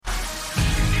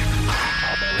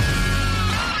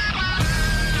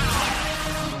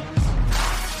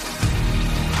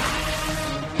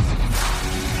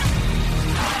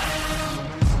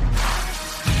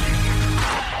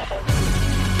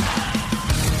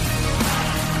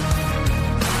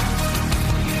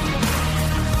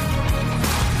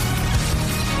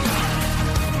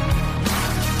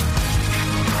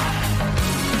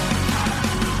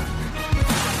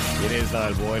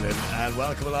Boylan, and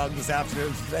welcome along this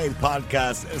afternoon to today's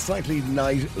podcast. A slightly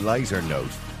lighter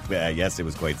note. Yes, it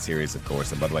was quite serious, of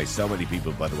course. And by the way, so many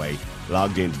people,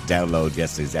 logged in to download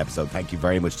yesterday's episode. Thank you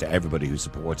very much to everybody who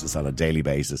supports us on a daily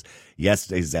basis.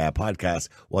 Yesterday's podcast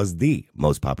was the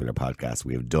most popular podcast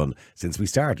we have done since we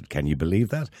started. Can you believe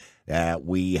that?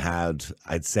 We had,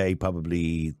 I'd say,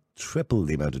 probably triple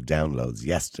the amount of downloads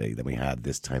yesterday than we had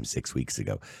this time 6 weeks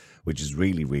ago, which is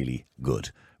really, really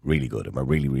good. Really good. And we're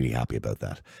really, really happy about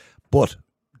that. But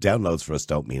downloads for us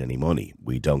don't mean any money.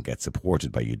 We don't get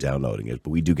supported by you downloading it,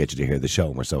 but we do get you to hear the show,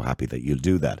 and we're so happy that you'll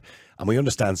do that. And we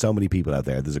understand so many people out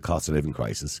there, there's a cost of living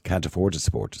crisis, can't afford to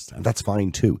support us, and that's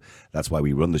fine too. That's why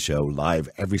we run the show live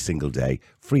every single day,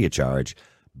 free of charge,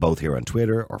 both here on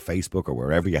Twitter or Facebook or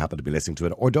wherever you happen to be listening to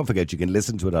it. Or don't forget, you can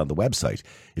listen to it on the website.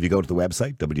 If you go to the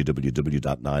website,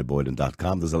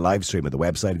 www.niallboylan.com, there's a live stream of the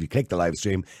website. If you click the live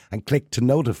stream and click to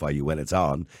notify you when it's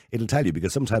on, it'll tell you,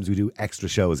 because sometimes we do extra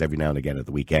shows every now and again at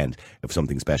the weekend if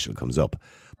something special comes up.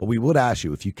 But we would ask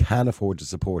you, if you can afford to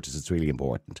support us, it's really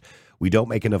important. We don't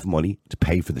make enough money to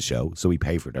pay for the show, so we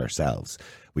pay for it ourselves.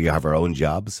 We have our own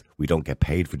jobs. We don't get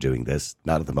paid for doing this,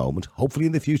 not at the moment. Hopefully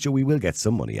in the future we will get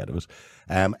some money out of it.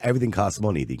 Everything costs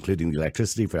money, including the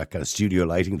electricity for that kind of studio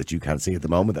lighting that you can't see at the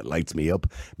moment that lights me up.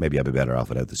 Maybe I'd be better off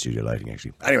without the studio lighting,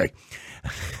 actually. Anyway,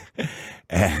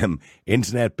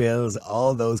 internet bills,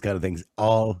 all those kind of things,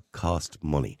 all cost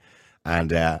money.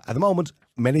 And at the moment,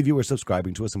 many of you are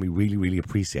subscribing to us, and we really, really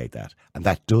appreciate that. And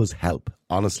that does help.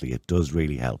 Honestly, it does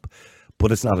really help.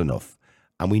 But it's not enough.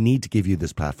 And we need to give you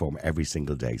this platform every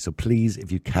single day. So please,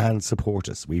 if you can, support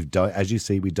us. As you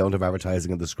see, we don't have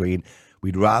advertising on the screen.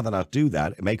 We'd rather not do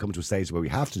that. It may come to a stage where we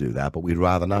have to do that, but we'd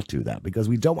rather not do that because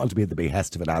we don't want to be at the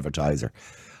behest of an advertiser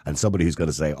and somebody who's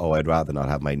going to say, oh, I'd rather not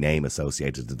have my name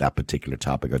associated to that particular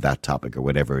topic or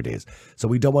whatever it is. So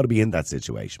we don't want to be in that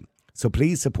situation. So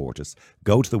please support us.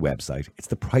 Go to the website. It's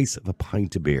the price of a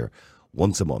pint of beer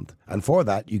once a month. And for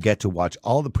that, you get to watch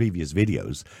all the previous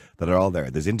videos that are all there.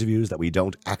 There's interviews that we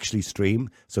don't actually stream,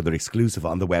 so they're exclusive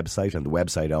on the website and the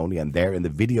website only, and they're in the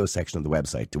video section of the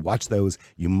website. To watch those,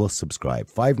 you must subscribe.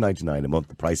 $5.99 a month,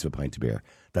 the price of a pint of beer.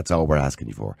 That's all we're asking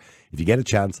you for. If you get a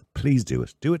chance, please do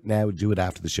it. Do it now, do it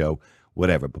after the show,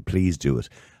 whatever, but please do it.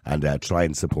 And try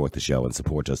and support the show and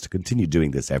support us to continue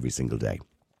doing this every single day.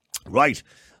 Right,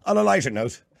 on a lighter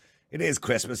note, it is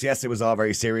Christmas. Yes, it was all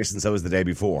very serious, and so was the day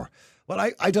before.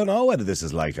 Well, I don't know whether this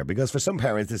is lighter, because for some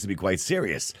parents this would be quite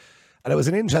serious. And it was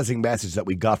an interesting message that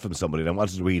we got from somebody, and I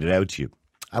wanted to read it out to you.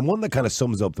 And one that kind of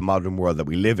sums up the modern world that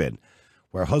we live in,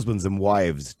 where husbands and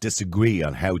wives disagree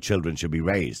on how children should be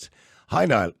raised. Hi,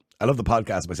 Niall. I love the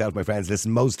podcast. Myself and my friends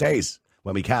listen most days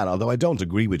when we can, although I don't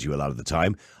agree with you a lot of the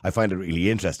time. I find it really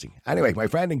interesting. Anyway, my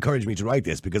friend encouraged me to write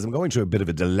this because I'm going through a bit of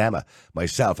a dilemma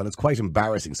myself, and it's quite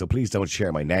embarrassing, so please don't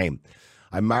share my name.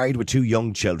 I'm married with 2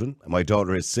 young children. My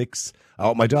daughter is 6.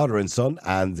 My daughter and son,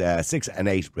 and 6 and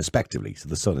 8 respectively. So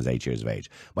the son is 8 years of age.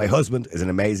 My husband is an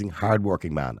amazing,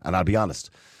 hard-working man, and I'll be honest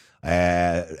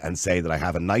and say that I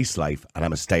have a nice life and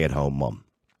I'm a stay-at-home mum.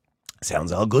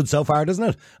 Sounds all good so far, doesn't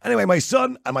it? Anyway, my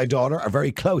son and my daughter are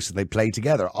very close, and they play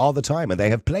together all the time, and they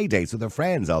have play dates with their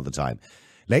friends all the time.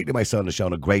 Lately, my son has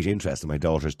shown a great interest in my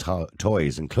daughter's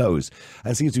toys and clothes,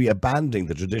 and seems to be abandoning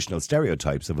the traditional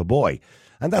stereotypes of a boy.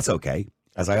 And that's okay,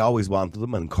 as I always wanted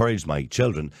them and encouraged my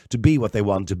children to be what they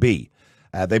want to be.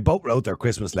 They both wrote their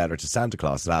Christmas letter to Santa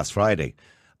Claus last Friday,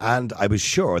 and I was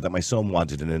sure that my son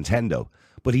wanted a Nintendo.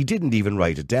 But he didn't even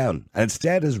write it down, and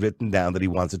instead has written down that he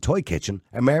wants a toy kitchen,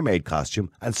 a mermaid costume,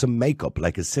 and some makeup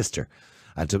like his sister,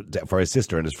 and for his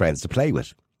sister and his friends to play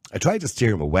with. I tried to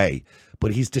steer him away,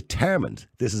 but he's determined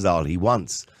this is all he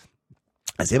wants.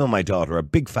 As him and my daughter are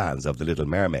big fans of The Little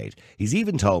Mermaid, he's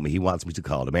even told me he wants me to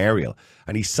call him Ariel,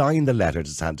 and he signed the letter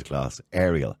to Santa Claus,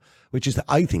 Ariel, which is,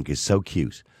 I think, is so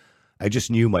cute. I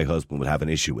just knew my husband would have an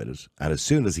issue with it, and as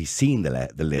soon as he seen the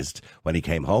list when he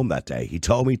came home that day, he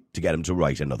told me to get him to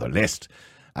write another list,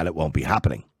 and it won't be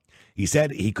happening. He said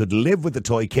he could live with the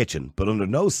toy kitchen, but under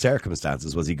no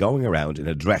circumstances was he going around in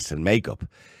a dress and makeup.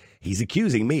 He's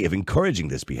accusing me of encouraging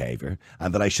this behaviour,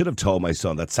 and that I should have told my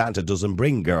son that Santa doesn't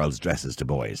bring girls' dresses to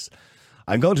boys.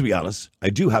 I'm going to be honest,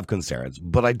 I do have concerns,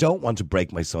 but I don't want to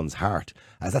break my son's heart,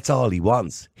 as that's all he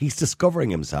wants. He's discovering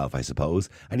himself, I suppose,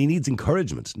 and he needs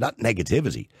encouragement, not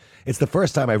negativity. It's the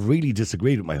first time I've really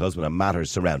disagreed with my husband on matters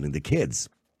surrounding the kids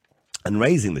and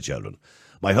raising the children.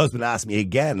 My husband asked me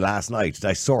again last night, did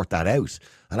I sort that out?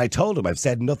 And I told him I've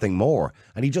said nothing more,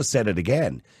 and he just said it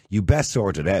again. You best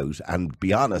sort it out and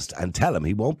be honest and tell him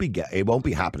it won't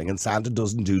be happening, and Santa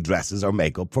doesn't do dresses or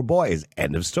makeup for boys.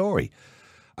 End of story.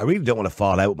 I really don't want to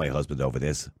fall out with my husband over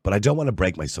this, but I don't want to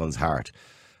break my son's heart.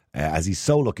 as he's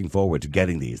so looking forward to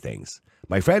getting these things.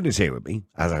 My friend is here with me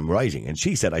as I'm writing, and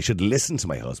she said I should listen to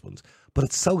my husband. But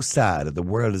it's so sad that the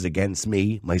world is against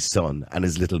me, my son, and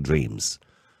his little dreams.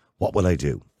 What will I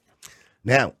do?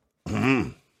 Now,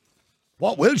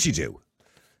 what will she do?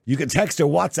 You can text her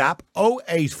WhatsApp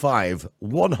 085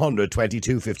 100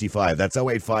 22 55. That's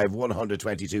 085 100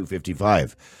 22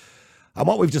 55. And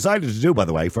what we've decided to do, by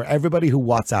the way, for everybody who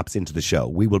WhatsApps into the show,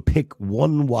 we will pick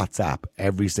one WhatsApp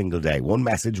every single day. One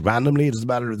message randomly, it doesn't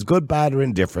matter if it's good, bad, or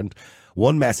indifferent.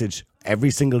 One message every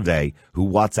single day who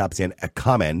WhatsApps in a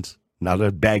comment, not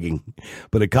a begging,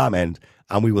 but a comment,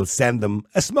 and we will send them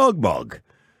a smug mug.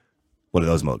 One of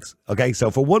those mugs. Okay,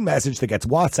 so for one message that gets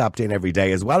WhatsApped in every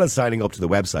day, as well as signing up to the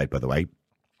website, by the way,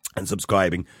 and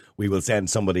subscribing, we will send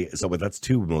somebody, so that's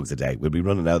 2 mugs a day. We'll be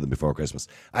running out of them before Christmas.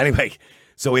 Anyway,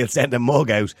 so we'll send a mug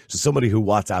out to somebody who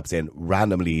WhatsApps in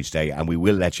randomly each day, and we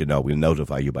will let you know. We'll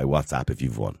notify you by WhatsApp if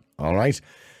you've won. All right?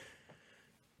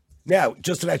 Now,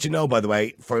 just to let you know, by the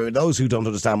way, for those who don't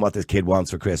understand what this kid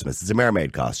wants for Christmas, it's a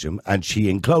mermaid costume, and she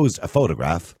enclosed a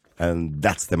photograph, and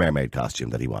that's the mermaid costume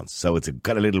that he wants. So it's a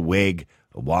kind of little wig,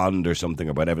 a wand or something,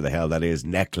 or whatever the hell that is,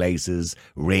 necklaces,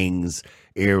 rings,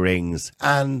 earrings,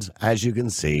 and as you can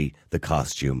see, the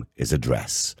costume is a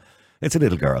dress. It's a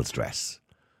little girl's dress.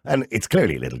 And it's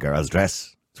clearly a little girl's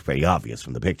dress. It's very obvious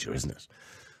from the picture, isn't it?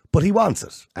 But he wants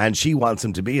it, and she wants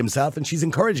him to be himself, and she's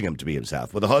encouraging him to be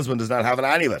himself. Well, the husband is not having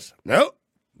any of it. No,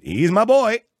 he's my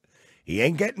boy. He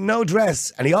ain't getting no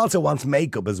dress, and he also wants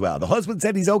makeup as well. The husband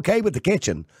said he's okay with the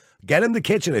kitchen. Get him the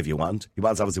kitchen if you want. He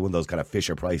wants obviously one of those kind of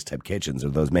Fisher-Price type kitchens or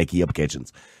those makey-up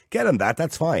kitchens. Get him that,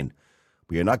 that's fine.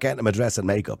 But you're not getting him a dress and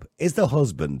makeup. Is the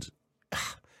husband,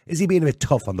 is he being a bit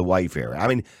tough on the wife here? I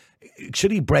mean,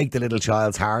 should he break the little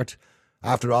child's heart?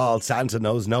 After all, Santa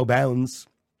knows no bounds.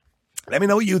 Let me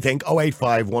know what you think.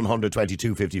 085 100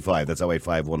 22 55. That's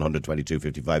 085 100 22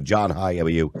 55. John, hi, how are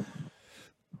you?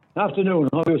 Afternoon,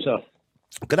 how are you, sir?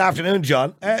 Good afternoon,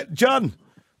 John. John,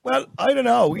 well, I don't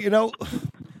know,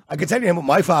 I can tell you what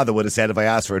my father would have said if I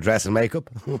asked for a dress and makeup.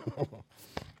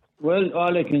 Well,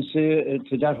 all I can say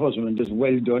to that husband is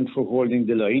well done for holding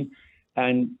the line,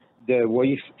 and the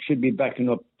wife should be backing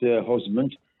up the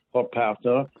husband, her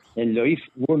partner in life,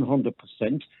 100%.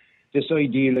 This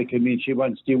idea, she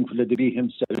wants the uncle to be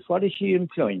himself. What is she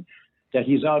implying? That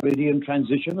he's already in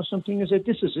transition or something? Is that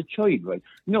this is a child, right?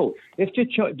 No, if the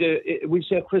child, we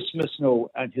say Christmas now,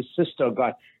 and his sister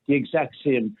got the exact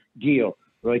same gear,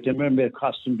 right? The mermaid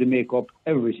costume, the makeup,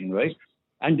 everything, right?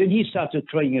 And then he started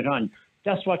trying it on.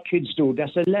 That's what kids do.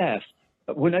 That's a laugh.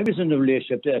 When I was in a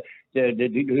relationship, the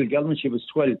little girl, when she was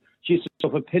 12, she used to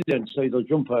stuff a pill inside her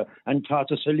jumper and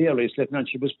thought us hilarious, and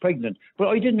she was pregnant. But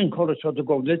I didn't encourage her to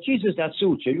go, Jesus, that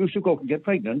suits you. You should go and get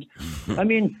pregnant. I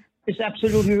mean, it's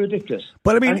absolutely ridiculous.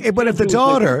 But I mean, but if the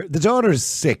daughter's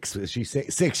 6, she's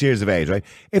 6 years of age, right?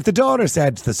 If the daughter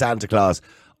said to the Santa Claus,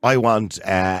 I want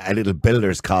a little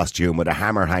builder's costume with a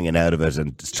hammer hanging out of it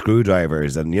and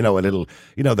screwdrivers and, a little,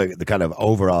 the kind of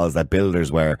overalls that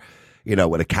builders wear,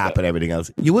 with a cap and everything else.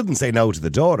 You wouldn't say no to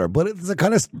the daughter, but it's a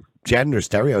kind of gender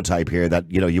stereotype here that,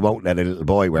 you won't let a little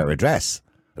boy wear a dress.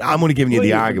 I'm only giving you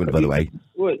the argument, by the way.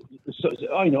 Well, so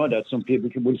I know that some people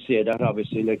will say that,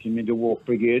 obviously, like the Walk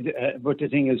Brigade. But the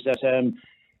thing is that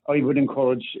I would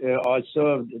encourage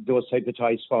also those type of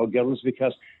ties for girls,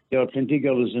 because there are plenty of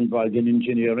girls involved in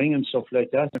engineering and stuff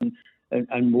like that,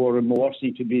 and more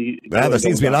seem to be... Well, there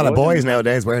seems to be a lot of boys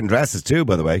nowadays wearing dresses too,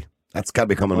 by the way. That's kind of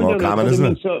becoming more common, isn't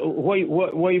it? So why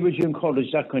would you encourage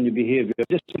that kind of behaviour?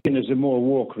 This again is a more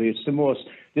walkery. It's the most.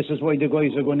 This is why the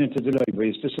guys are going into the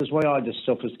libraries. This is why all this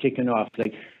stuff is kicking off.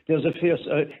 Like there's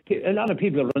a lot of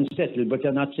people are unsettled, but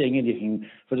they're not saying anything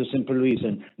for the simple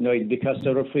reason, because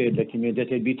they're afraid that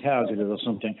they'd be targeted or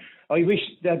something. I wish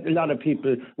that a lot of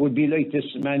people would be like this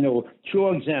man.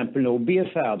 Show example. Be a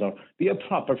father. Be a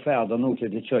proper father, to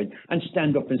the child, and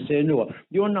stand up and say, no,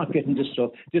 you're not getting this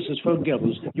stuff. This is for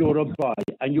girls. You're a boy,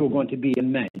 and you're going to be a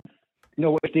man.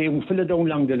 If they fill it down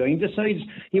along the line, decides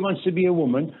he wants to be a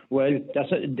woman, well,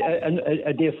 that's a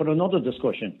day for another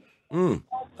discussion.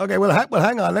 Okay, well,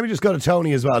 hang on. Let me just go to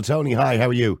Tony as well. Tony, hi, how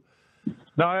are you?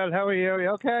 Niall, how are you? Are you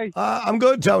okay? I'm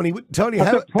good, Tony. Tony,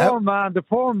 the poor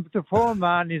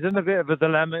man, he's in a bit of a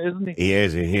dilemma, isn't he? He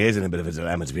is in a bit of a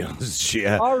dilemma, to be honest.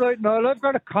 Yeah. All right, Niall, I've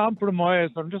got a compromise.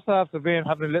 I'm just after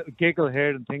having a little giggle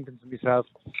here and thinking to myself,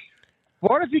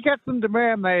 what if he gets him the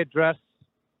mermaid dress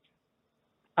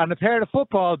and a pair of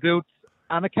football boots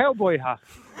and a cowboy hat?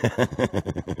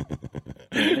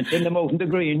 And send them out in the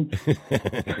green.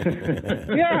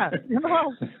 Yeah,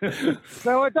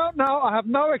 So I don't know. I have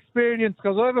no experience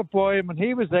because I have a boy. When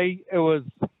he was 8, it was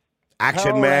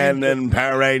Action Power Men Rangers. and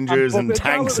Power Rangers and But it's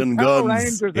tanks always and Power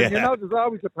guns. Rangers, and there's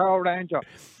always a Power Ranger,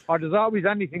 or there's always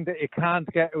anything that you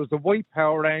can't get. It was the white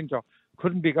Power Ranger,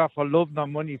 couldn't be got for love nor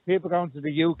money. People going to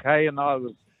the UK and all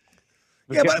was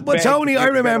Yeah, but Tony, I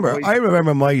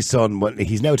remember my son,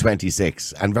 he's now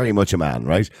 26 and very much a man,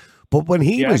 right? But when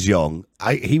he was young,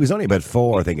 he was only about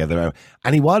 4, I think, at the time,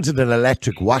 and he wanted an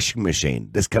electric washing machine,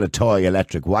 this kind of toy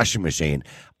electric washing machine,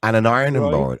 and an ironing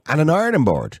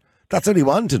board. That's what he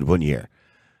wanted one year.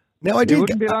 Now I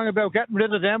wouldn't be long about getting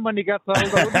rid of them when he gets older.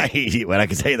 Well, I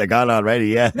can say they're gone already,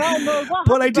 yeah. No,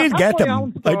 but I did get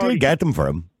them. I did get them for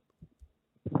him.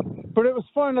 But it was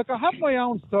fun. Like, I have my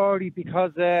own story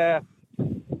because, but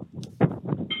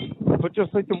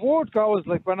just like the word goes,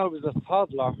 like when I was a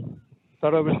toddler,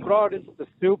 that I was brought into the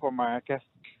supermarket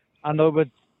and I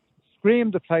would scream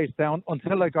the place down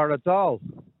until I got a doll.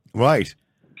 Right.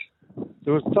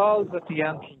 There was dolls at the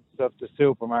entrance of the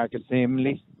supermarket,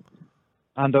 seemingly,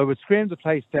 and I would scream the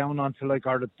place down until I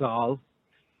got a doll.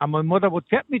 And my mother would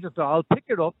get me the doll, pick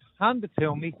it up, hand it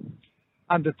to me,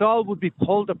 and the doll would be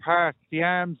pulled apart, the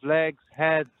arms, legs,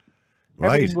 head,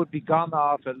 everything would be gone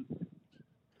off it.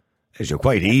 You're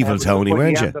quite evil, Tony,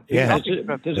 weren't you? Yeah.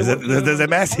 There's a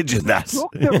message in that.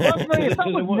 Look, if that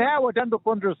was now, I'd end up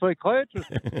under a psychiatrist.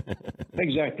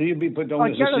 Exactly. You'd be put down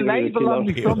I'd get a label on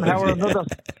me somehow or another.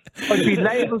 I'd be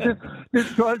labelled,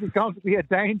 this child is going to be a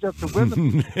danger to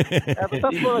women. But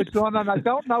that's what I've done, and I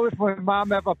don't know if my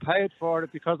mum ever paid for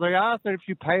it, because I asked her if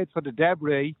she paid for the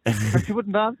debris, and she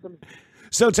wouldn't answer me.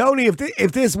 So, Tony, if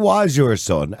this was your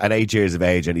son at 8 years of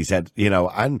age and he said,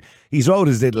 and he's wrote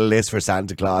his little list for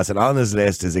Santa Claus, and on his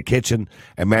list is a kitchen,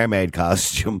 a mermaid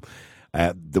costume.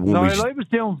 I was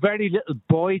doing very little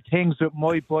boy things with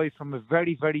my boy from a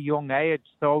very, very young age,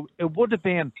 so it would have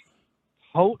been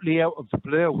totally out of the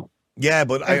blue. Yeah,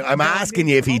 but I'm asking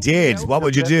you, if he did, what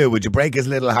would you do? Would you break his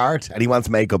little heart? And he wants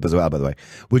makeup as well, by the way.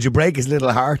 Would you break his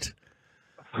little heart?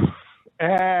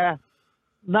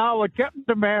 No, I'd get him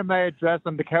the mermaid dress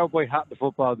and the cowboy hat and the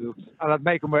football boots, and I'd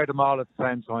make him wear them all at the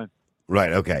same time.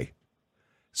 Right, okay.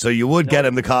 So you would get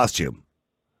him the costume?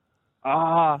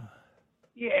 Yeah.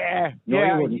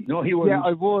 No, he wouldn't. Yeah,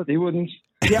 I would. He wouldn't.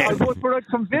 Yeah, I would, but I'd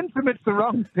convince him it's the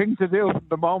wrong thing to do from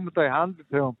the moment I hand it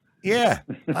to him. Yeah.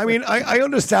 I mean, I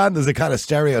understand there's a kind of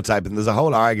stereotype, and there's a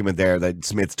whole argument there that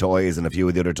Smith's Toys and a few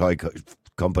of the other toy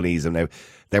companies, and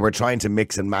they were trying to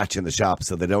mix and match in the shop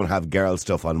so they don't have girl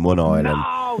stuff on one aisle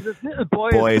and there's little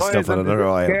boy stuff on another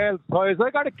aisle. Girl toys. I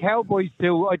got a cowboy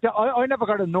suit. I never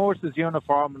got a nurse's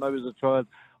uniform when I was a child.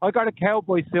 I got a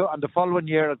cowboy suit, and the following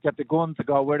year I'd get the gun to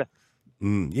go with it.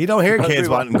 You don't hear kids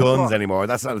wanting guns anymore.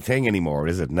 That's not a thing anymore,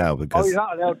 is it now? Because you're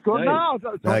not allowed guns?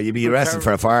 No, you'd be arrested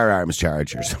for a firearms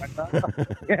charge or something.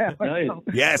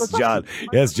 Yes, John.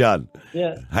 Yes, John.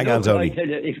 Yeah. Hang on, Tony. I tell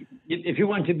you, if you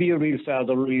want to be a real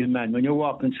father, a real man, when you're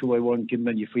walking through, I won't give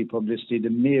many free publicity, the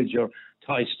major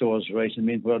toy stores, right? I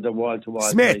mean, where the wall-to-wall.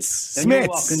 Smiths.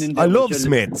 I love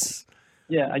Smiths.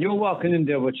 Yeah, and you're walking in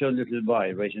there with your little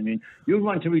boy, right? I mean, you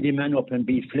want to really man up and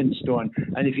be Flintstone.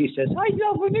 And if he says, I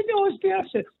love when you do there,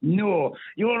 say, no,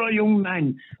 you're a young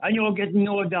man and you're getting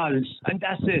no dolls, and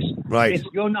that's it. Right.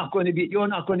 You're not going to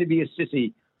be a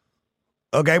sissy.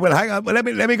 Okay, well, hang on. Well, let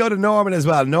me go to Norman as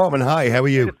well. Norman, hi. How are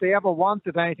you? If they ever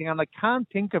wanted anything, and I can't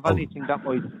think of anything that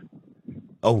might.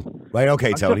 Oh, right.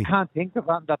 Okay, Tony. I can't think of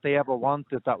anything that they ever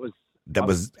wanted that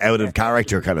was out of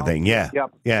character kind of thing. Yeah.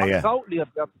 Yeah. Totally.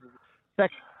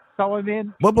 So I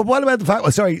mean, but what about the fact?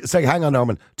 Well, sorry, hang on,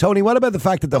 Norman. Tony, what about the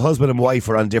fact that the husband and wife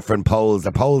are on different poles?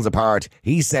 The poles apart.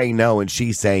 He's saying no, and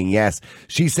she's saying yes.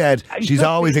 She said she's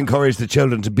always encouraged the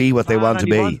children to be what they want to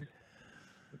be.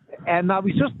 And now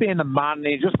he's just being a man, and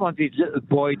he just wants his little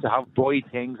boy to have boy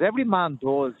things. Every man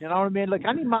does, you know what I mean? Like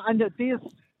any man, and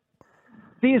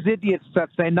these idiots that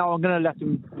say no, I'm going to let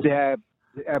them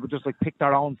just like pick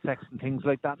their own sex and things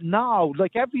like that. No,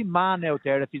 like every man out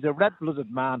there, if he's a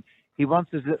red-blooded man, he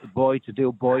wants his little boy to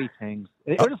do boy things,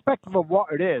 irrespective of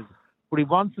what it is. But he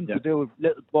wants him to do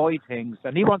little boy things,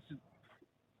 and he wants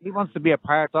to be a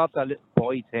part of that little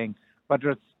boy thing.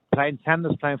 Whether it's playing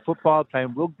tennis, playing football,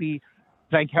 playing rugby,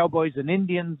 playing cowboys and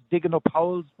Indians, digging up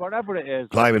holes, whatever it is.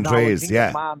 Climbing trees,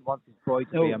 a man wants his boy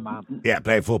to be a man. Yeah,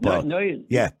 play football. Sorry.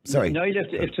 No,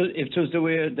 if it was the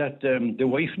way that the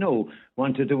wife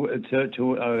wanted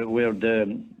to wear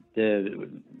the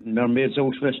mermaid's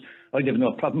outfit, I'd have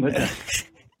no problem with that.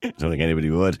 I don't think anybody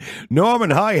would. Norman,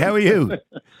 hi, how are you?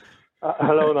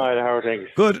 Hello, Niall, how are things?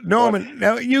 Good. Norman,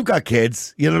 now you've got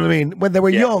kids, you know what I mean? When they were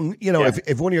young,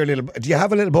 if one of your little... Do you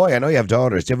have a little boy? I know you have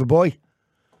daughters. Do you have a boy?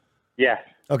 Yeah.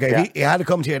 Okay, yeah. He had to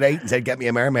come to you at 8 and said, get me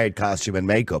a mermaid costume and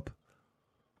makeup.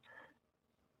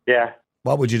 Yeah.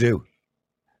 What would you do?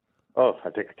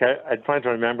 I'm trying to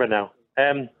remember now.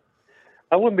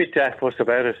 I wouldn't be that fussed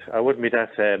about it. I wouldn't be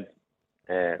that,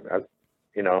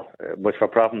 much of a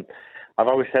problem. I've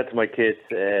always said to my kids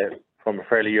from a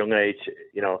fairly young age,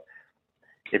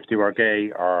 if they were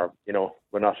gay or,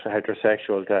 were not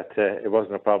heterosexual, that it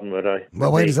wasn't a problem with I.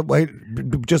 Well, why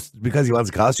just because he wants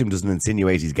a costume doesn't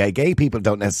insinuate he's gay. Gay people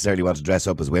don't necessarily want to dress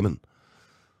up as women.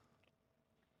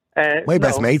 My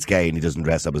best mate's gay and he doesn't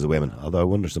dress up as a woman, although I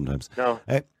wonder sometimes. No.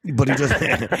 But he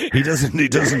doesn't he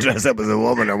doesn't dress up as a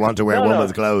woman or want to wear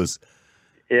woman's clothes.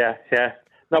 Yeah.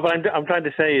 No, but I'm trying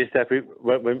to say is that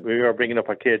when we were bringing up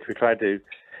our kids, we tried to,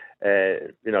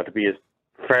 to be as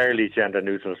fairly gender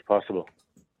neutral as possible.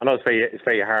 I know it's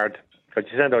very hard,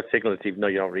 but you send out signals even though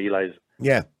you don't realise.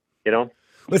 Yeah.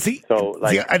 Well, see,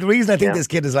 the reason I think this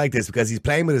kid is like this because he's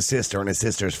playing with his sister and his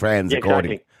sister's friends,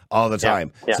 according all the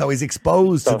time. Yeah. So he's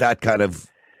exposed to that kind of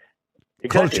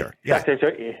culture. Yeah. Exactly.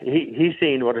 So he's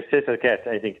seen what his sister gets,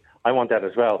 and I think I want that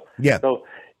as well. Yeah. So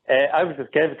I would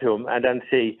just give it to him, and then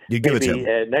see. You give it to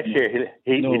him. Next year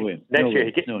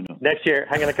Next year,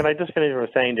 hang on. Can I just finish what I'm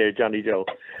saying there, Johnny Joe?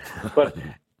 But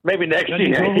maybe next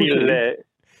year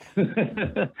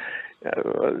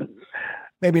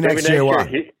maybe next year what?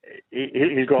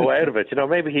 He'll grow out of it.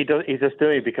 Maybe he's just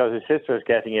doing it because his sister is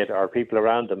getting it or people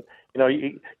around him.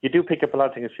 You do pick up a lot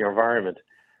of things from your environment.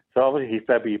 So obviously he's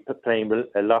probably playing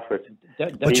a lot with.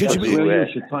 That's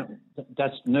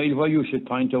Niall, why you should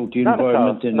point out the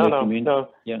environment.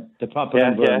 The proper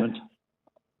environment.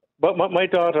 But my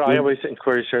daughter, I always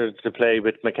encourage her to play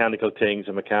with mechanical things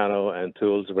and mechano and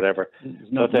tools or whatever.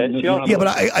 But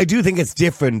I do think it's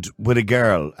different with a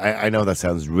girl. I know that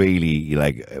sounds really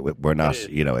like we're not,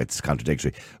 it's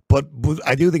contradictory. But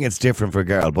I do think it's different for a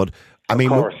girl. But I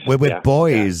mean, with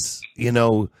boys,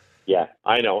 Yeah,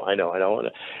 I know.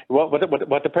 What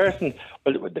the person,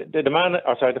 the man,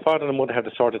 the father and the mother have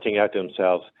to sort of thing out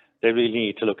themselves. They really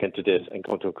need to look into this and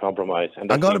come to a compromise.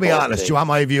 And I'm going to be honest. Do you want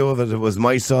my view of it? If it was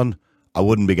my son, I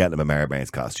wouldn't be getting him a mermaid's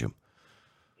costume.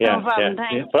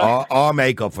 Or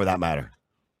makeup for that matter.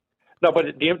 No, but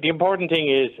the important thing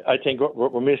is, I think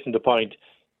we're missing the point.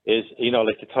 Is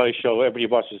like the toy show. Everybody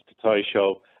watches the toy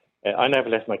show. I never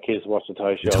let my kids watch the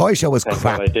toy show. The toy show was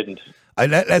crap. I didn't.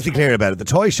 Let's be clear about it. The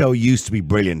toy show used to be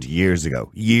brilliant years ago.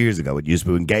 It used to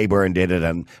be when Gay Byrne did it,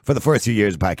 and for the first few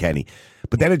years of Pat Kenny.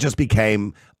 But then it just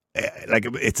became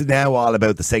it's now all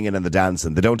about the singing and the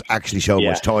dancing. They don't actually show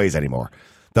much toys anymore.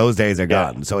 Those days are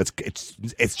gone. So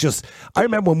it's just. I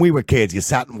remember when we were kids, you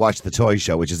sat and watched the toy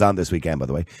show, which is on this weekend, by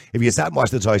the way. If you sat and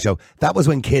watched the toy show, that was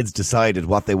when kids decided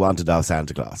what they wanted of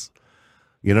Santa Claus.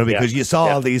 Because you saw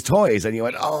all these toys and you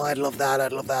went, oh, I'd love that,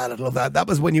 I'd love that, I'd love that. That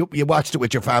was when you watched it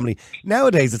with your family.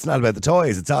 Nowadays, it's not about the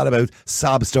toys. It's all about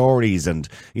sob stories and,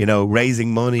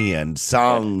 raising money and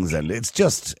songs. And it's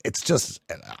just.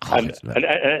 And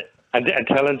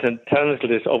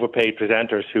talented overpaid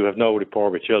presenters who have no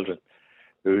rapport with children,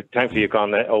 who thankfully have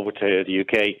gone over to the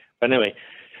UK. But anyway.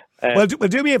 Well,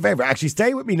 do me a favour. Actually,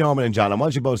 stay with me, Norman and John. I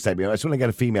want you both to stay with me. I just want to get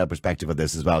a female perspective of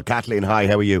this as well. Kathleen, hi,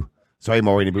 how are you? Sorry,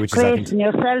 Maureen, but which second?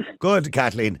 Yourself? Good,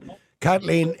 Kathleen.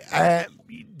 Kathleen,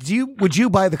 would you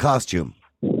buy the costume?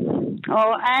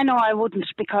 Oh, I know I wouldn't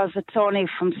because it's only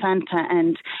from Santa,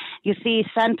 and you see,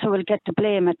 Santa will get the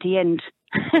blame at the end.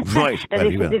 Right,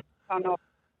 he will.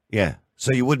 Yeah,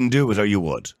 so you wouldn't do it, or you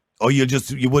would, or you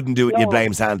wouldn't do it. and You'd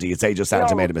blame Santa. You'd say just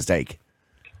Santa made a mistake.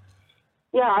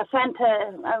 Yeah,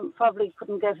 Santa probably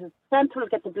couldn't get it. Santa will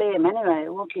get the blame anyway.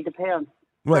 It won't be the parents.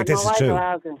 Right, this is true.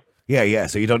 Yeah,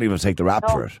 so you don't even take the rap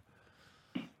for it.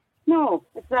 No,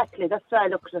 exactly. That's why I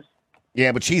look at it.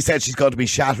 Yeah, but she said she's going to be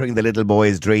shattering the little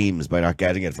boy's dreams by not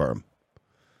getting it for him.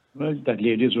 Well, that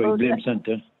lady's right. Blame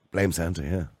Santa. Blame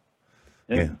Santa,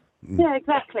 yeah. Yeah,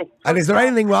 exactly. And is there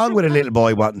anything wrong with a little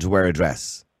boy wanting to wear a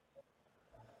dress?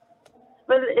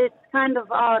 Well, it's kind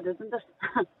of odd, isn't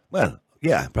it? Well,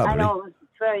 yeah, probably. I know, it's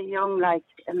very young,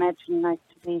 imagine, to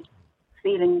be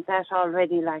feeling that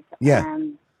already, Yeah. Do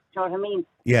you know what I mean?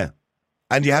 Yeah.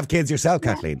 And you have kids yourself,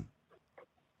 Kathleen?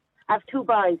 I have two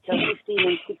boys, they're 15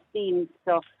 and 16,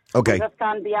 so okay. I've just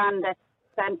gone beyond that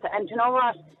Santa. And you know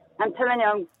what? I'm telling you,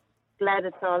 I'm glad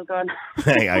it's all gone.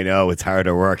 Hey, I know, it's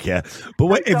harder work, yeah.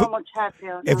 But I'm so much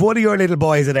happier. If one of your little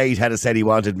boys at 8 had said he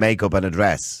wanted makeup and a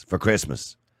dress for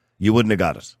Christmas, you wouldn't have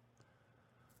got it?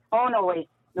 Oh, no way.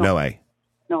 No way?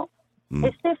 No.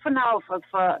 It's different now for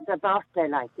the birthday,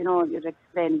 you'd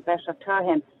explain better to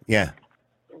him. Yeah.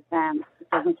 It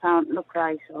doesn't look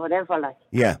right or whatever,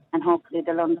 Yeah. And hopefully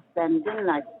they'll understand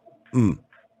then,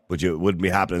 But it wouldn't be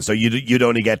happening. So you'd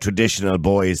only get traditional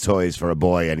boys' toys for a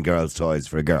boy and girls' toys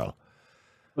for a girl?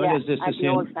 Well, is this the I'd be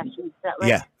same? old-fashioned. Is that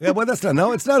right? Yeah, well, that's not,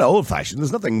 no, it's not old-fashioned.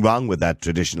 There's nothing wrong with that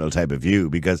traditional type of view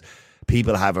because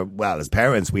people have as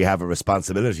parents, we have a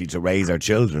responsibility to raise our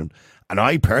children. And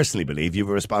I personally believe you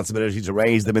have a responsibility to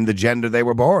raise them in the gender they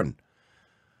were born.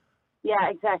 Yeah,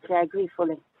 exactly. I agree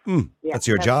fully. Yeah, That's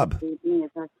your job. what it is.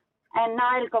 And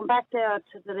Niall, come back there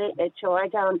to the show. I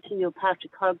guarantee you,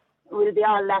 Patrick Hugg, we'll be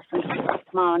all laughing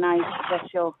tomorrow night at that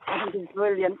show. I think it's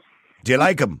brilliant. Do you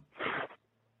like him?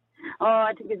 Oh,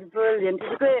 I think it's brilliant.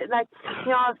 It's great. Like,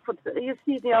 he always you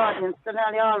see the audience, they're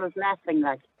nearly always laughing,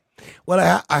 like.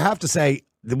 Well, I have to say,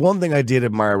 the one thing I did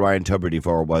admire Ryan Tubridy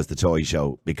for was the toy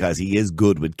show because he is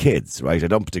good with kids, right? I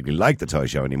don't particularly like the toy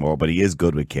show anymore, but he is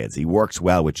good with kids. He works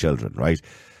well with children, right?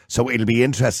 So it'll be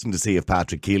interesting to see if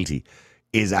Patrick Keelty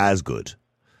is as good.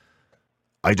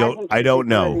 I don't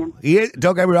know.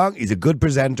 Don't get me wrong, he's a good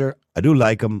presenter. I do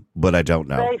like him, but I don't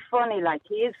know. Very funny, like.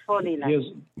 He is funny, like.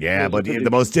 Yeah, but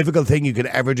the most difficult thing you can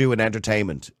ever do in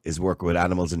entertainment is work with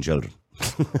animals and children.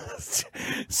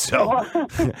 So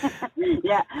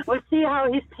yeah, we'll see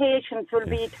how his patience will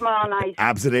be tomorrow night.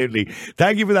 Absolutely.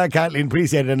 Thank you for that, Kathleen.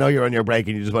 Appreciate it. I know you're on your break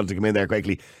and you just wanted to come in there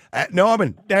quickly.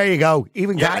 Norman, there you go.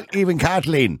 Even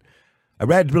Kathleen, a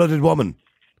red-blooded woman.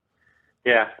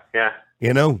 Yeah.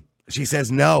 You know, she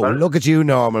says no. Well, look at you,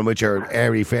 Norman, with your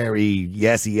airy-fairy,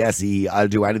 yesy, I'll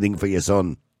do anything for your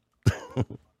son.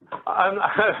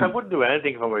 I wouldn't do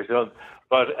anything for my son,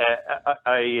 but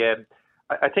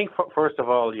I think first of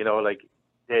all, you know, like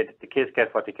the kids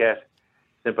get what they get,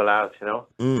 simple as, you know.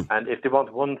 And if they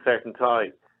want one certain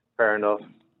toy, fair enough,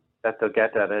 that they'll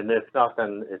get that, and if not,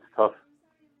 then it's tough.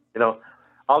 You know,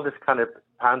 all this kind of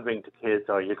pandering to kids,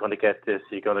 or you're going to get this,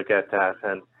 you're going to get that,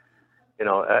 and you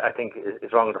know, I think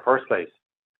it's wrong in the first place.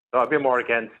 So I'd be more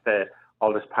against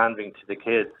all this pandering to the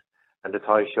kids and the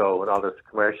toy show and all this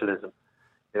commercialism.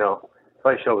 You know,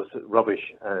 toy show is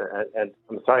rubbish, and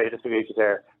I'm sorry, I disagree with you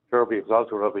there. Tubridy was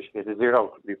also rubbish. He had a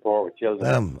zero rapport with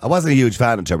children. I wasn't a huge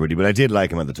fan of Tubridy, but I did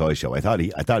like him on the toy show. I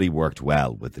thought he worked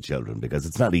well with the children because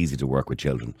it's not easy to work with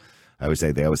children.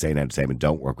 They always say in entertainment,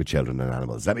 don't work with children and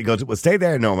animals. Let me go well, stay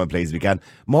there, Norman, please, if you can.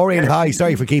 Maureen, hi.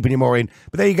 Sorry for keeping you, Maureen.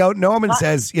 But there you go. Norman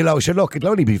says, you know, sure, look, it'll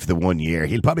only be for the 1 year.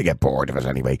 He'll probably get bored of it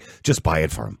anyway. Just buy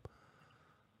it for him.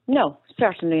 No,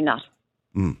 certainly not.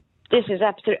 This is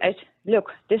absolutely...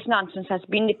 Look, this nonsense has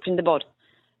been nipped in the bud.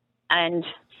 And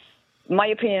my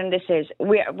opinion on this is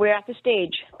we're at the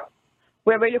stage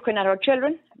where we're looking at our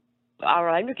children, or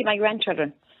I'm looking at my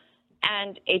grandchildren,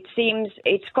 and it seems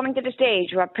it's coming to the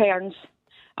stage where parents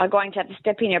are going to have to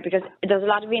step in here because there's a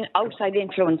lot of outside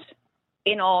influence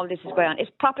in all this is going on.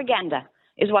 It's propaganda,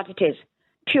 is what it is.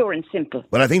 Pure and simple.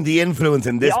 Well, I think the influence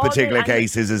in this particular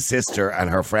case is his sister and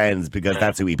her friends because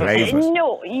that's who he plays with.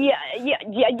 No,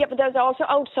 but there's also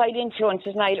outside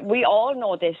influences, Niall. We all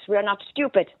know this. We're not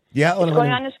stupid. Yeah, it's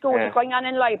going on in schools, it's going on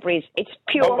in libraries. It's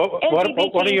pure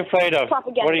LGBT what are you afraid of?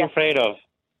 Propaganda. What are you afraid of?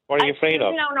 What are you afraid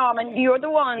of? No, Norman, you're the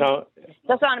one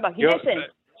that's on about. Listen,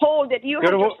 hold it. You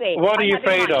have to say. What are you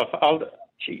afraid of?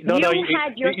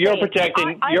 You're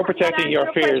protecting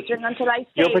your fears.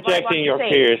 You're protecting your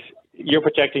fears. You're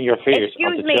protecting your fears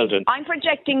of the children. I'm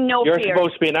projecting no fears. You're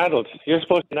supposed to be an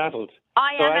adult.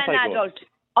 I am an adult.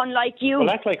 Unlike you, well,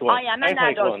 act like one. I am an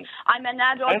adult. I'm an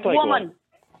adult act like woman. One.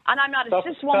 And I'm not a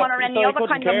cis woman or any other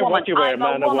kind of woman. What you wear, I'm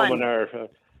man, a woman. woman or,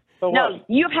 no,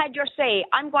 you've had your say.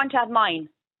 I'm going to have mine.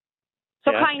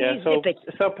 So kindly zip it.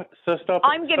 Stop.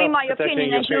 I'm giving my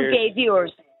opinion as you gave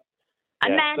yours. A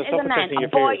man is a man. A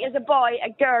boy is a boy. A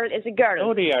girl is a girl.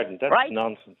 No, they aren't. That's right?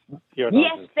 Nonsense.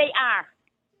 Yes, they are.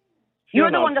 You're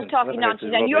the one that's talking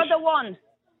nonsense, and you're the one.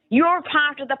 You're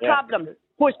part of the problem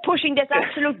who is pushing this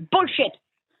absolute bullshit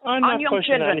on young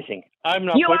children. Anything. I'm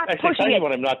not. You are pushing it.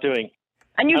 What I'm not doing.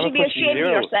 And you should be ashamed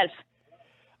of yourself.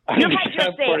 You've had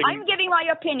your say. I'm giving my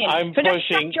opinion. I'm so just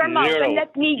shut your mouth and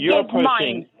let me give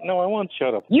mine. No, I won't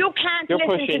shut up. You can't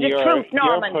listen to the truth,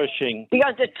 Norman. You're pushing.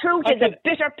 Because the truth is a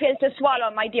bitter pill to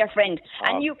swallow, my dear friend.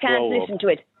 And you can't listen to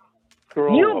it.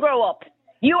 Grow up.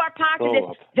 You are part of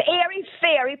this, the airy,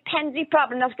 fairy, pansy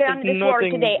problem that's going on in this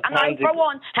world today. And I, for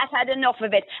one, have had enough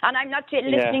of it. And I'm not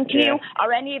listening to you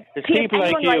or any people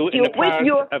like you in the past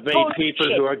have made people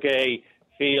who are gay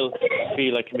feel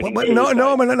like committing suicide. No,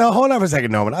 Norman, hold on for a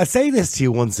second, Norman. I say this to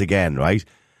you once again, right?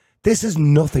 This has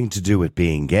nothing to do with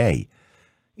being gay.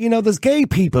 You know, there's gay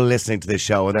people listening to this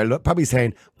show and they're probably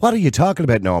saying, what are you talking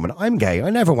about, Norman? I'm gay. I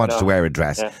never wanted to wear a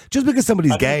dress. Yeah. Just because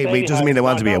somebody's gay doesn't mean they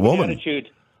want to be a woman.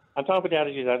 I'm talking about the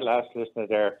attitude of that last listener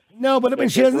there. No, but I mean,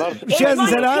 she hasn't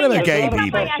said anything about gay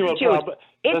people.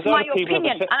 It's my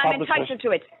opinion, and I'm entitled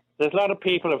to it. There's a lot of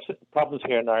people have problems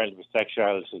here in Ireland with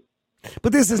sexuality.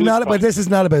 But this is not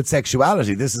about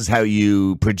sexuality. This is how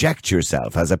you project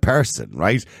yourself as a person,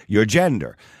 right? Your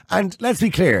gender. And let's be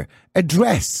clear, a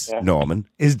dress, Norman,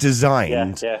 is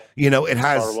designed. You know, it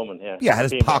has for a woman, it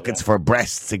has pockets for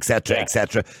breasts, etc.,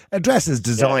 etc. A dress is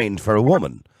designed for a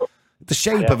woman. The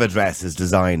shape of a dress is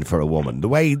designed for a woman. The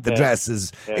way the dress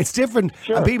is, it's different.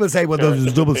 Sure. And people say, well, there's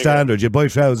a double standard. You'd buy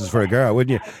trousers for a girl,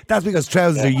 wouldn't you? That's because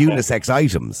trousers are unisex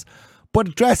items.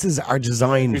 But dresses are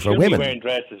designed for women. Be wearing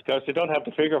dresses because they don't have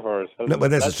the figure for us. No, but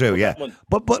this is true, yeah.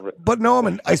 But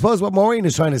Norman, I suppose what Maureen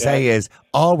is trying to say is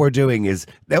all we're doing is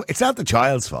now it's not the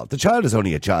child's fault. The child is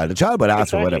only a child. The child would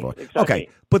ask for whatever. Exactly. Okay,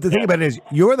 but the thing about it is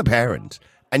you're the parent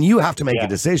and you have to make a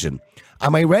decision.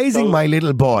 Am I raising my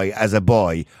little boy as a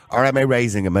boy or am I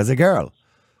raising him as a girl?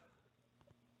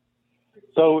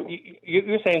 So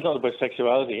you're saying something about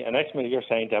sexuality, and next minute you're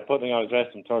saying that putting on a dress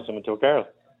and turns him into a girl.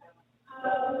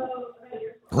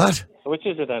 What? So which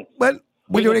is it then? Well,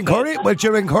 you're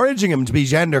encouraging him to be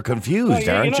gender confused,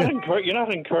 aren't you? You're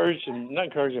not encouraging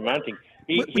anything.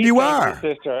 You are. His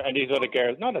sister and these other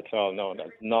girls. Not at all. No, that's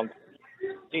nonsense.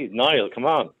 Jeez, Niall, come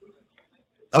on.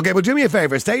 Okay, well, do me a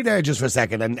favour. Stay there just for a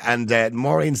second, and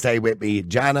Maureen, stay with me.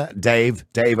 Jana, Dave,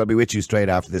 I'll be with you straight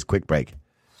after this quick break.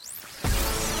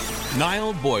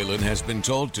 Niall Boylan has been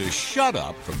told to shut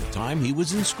up from the time he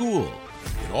was in school.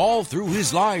 And all through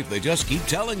his life, they just keep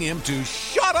telling him to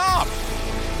shut up.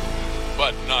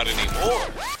 But not anymore.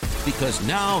 Because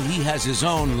now he has his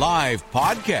own live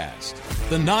podcast,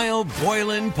 the Niall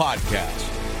Boylan Podcast.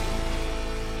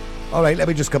 All right, let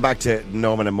me just come back to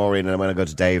Norman and Maureen, and I'm going to go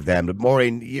to Dave then. But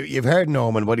Maureen, you've heard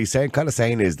Norman. What he's saying, kind of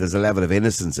saying is there's a level of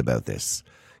innocence about this.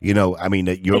 You know, I mean,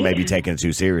 you're maybe taking it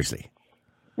too seriously.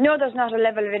 No, there's not a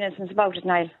level of innocence about it,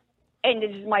 Niall. And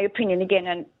this is my opinion again,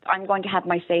 and I'm going to have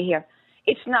my say here.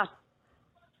 It's not.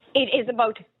 It is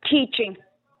about teaching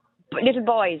little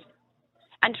boys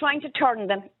and trying to turn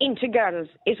them into girls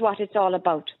is what it's all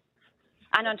about.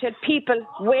 And until people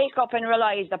wake up and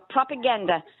realise the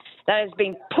propaganda that is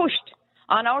being pushed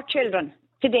on our children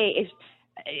today,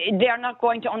 they're not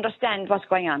going to understand what's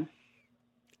going on.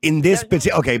 In this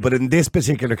but in this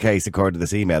particular case, according to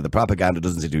this email, the propaganda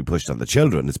doesn't seem to be pushed on the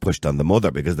children, it's pushed on the mother,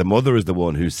 because the mother is the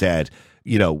one who said,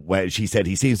 you know, when she said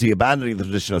he seems to be abandoning the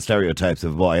traditional stereotypes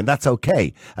of a boy, and that's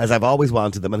okay, as I've always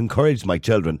wanted them and encouraged my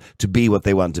children to be what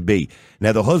they want to be.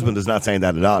 Now, the husband is not saying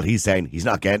that at all. He's saying he's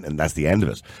not getting it, and that's the end of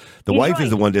it. The wife is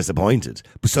the one disappointed.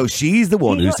 So she's the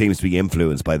one who seems to be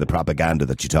influenced by the propaganda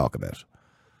that you talk about.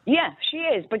 Yeah, she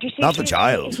is. But you see, not the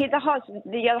child.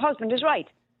 The husband is right.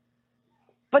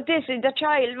 But this is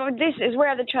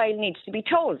where the child needs to be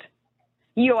told.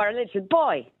 You are a little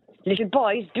boy. Little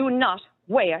boys do not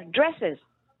wear dresses.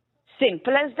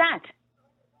 Simple as that.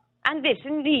 And this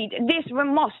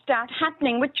must start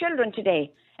happening with children today,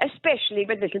 especially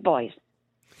with little boys.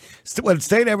 Well,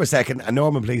 stay there for a second. And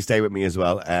Norman, please stay with me as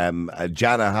well.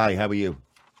 Jana, hi, how are you?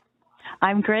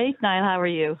 I'm great, Niall. How are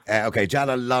you? Okay,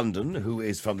 Jana London, who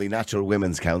is from the Natural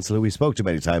Women's Council, who we spoke to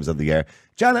many times on the air.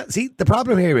 Jana, see, the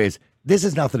problem here is this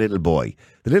is not the little boy.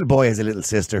 The little boy has a little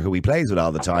sister who he plays with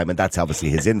all the time, and that's obviously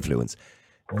his influence.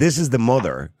 This is the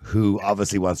mother who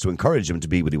obviously wants to encourage him to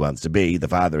be what he wants to be. The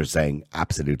father is saying,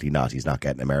 absolutely not. He's not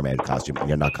getting a mermaid costume, and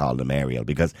you're not calling him Ariel,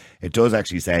 because it does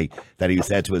actually say that he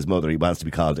said to his mother he wants to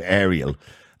be called Ariel,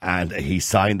 and he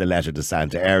signed the letter to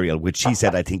Santa Ariel, which she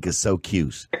said, I think, is so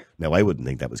cute. Now, I wouldn't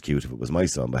think that was cute if it was my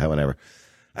son, but however.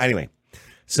 Anyway,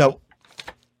 so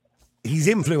he's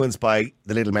influenced by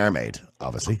The Little Mermaid,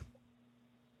 obviously.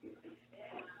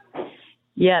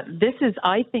 Yeah,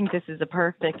 I think this is a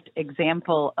perfect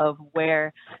example of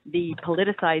where the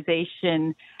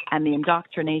politicization and the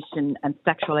indoctrination and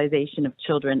sexualization of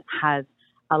children has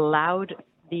allowed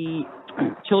the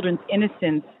children's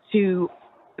innocence to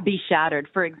be shattered.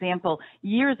 For example,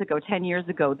 10 years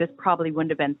ago, this probably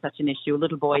wouldn't have been such an issue. A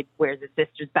little boy wears his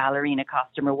sister's ballerina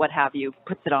costume or what have you,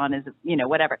 puts it on as,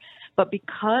 whatever. But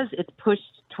because it's pushed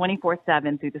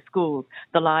 24/7 through the schools,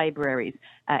 the libraries,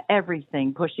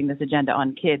 everything pushing this agenda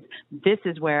on kids, this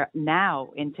is where now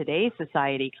in today's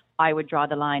society, I would draw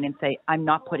the line and say, I'm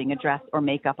not putting a dress or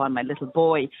makeup on my little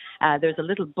boy. There's a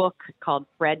little book called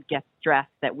Fred Gets Dressed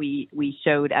that we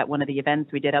showed at one of the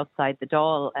events we did outside the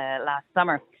Dáil last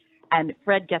summer. And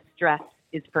Fred Gets Dressed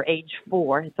is for age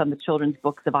 4. It's on the Children's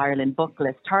Books of Ireland book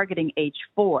list, targeting age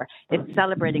 4. It's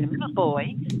celebrating a little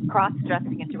boy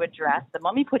cross-dressing into a dress, the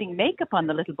mummy putting makeup on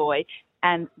the little boy,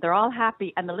 and they're all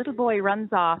happy. And the little boy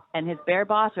runs off, and his bare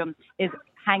bottom is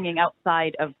hanging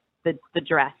outside of the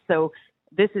dress. So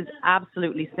this is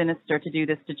absolutely sinister to do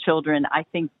this to children. I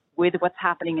think with what's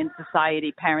happening in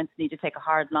society, parents need to take a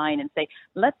hard line and say,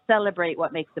 let's celebrate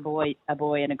what makes a boy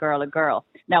and a girl a girl.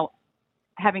 Now,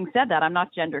 having said that, I'm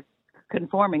not gender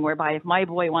conforming, whereby if my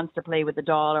boy wants to play with a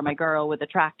doll or my girl with a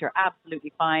tractor,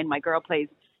 absolutely fine. My girl plays,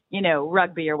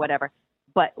 rugby or whatever.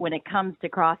 But when it comes to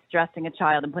cross-dressing a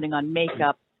child and putting on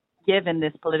makeup, given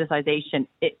this politicization,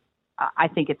 I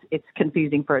think it's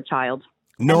confusing for a child.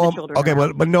 No, okay,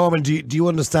 well, but Norman, do you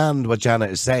understand what Jana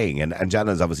is saying? And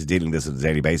Jana is obviously dealing with this on a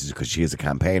daily basis because she is a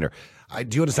campaigner.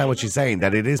 Do you understand what she's saying?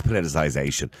 That it is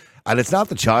politicization. And it's not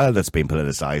the child that's been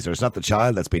politicized, or it's not the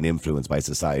child that's been influenced by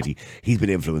society. He's been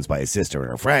influenced by his sister and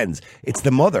her friends. It's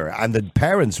the mother and the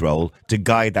parent's role to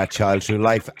guide that child through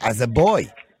life as a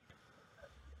boy.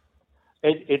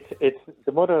 It's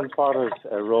the mother and father's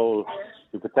role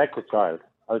to protect the child.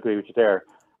 I agree with you there.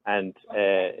 And,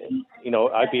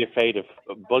 I'd be afraid of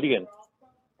bullying,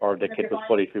 or the kid was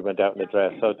bullied if he went out in a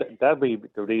dress. So that'd be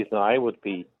the reason I would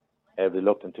be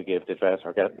reluctant to give the dress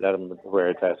or let him wear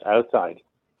a dress outside.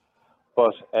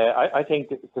 But I think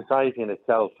that society in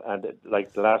itself, and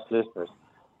like the last listeners,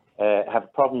 have a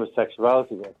problem with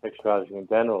sexuality and sexuality in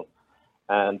general.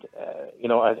 And,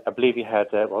 I believe he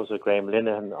had, Graham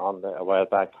Linehan on a while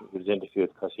back. He was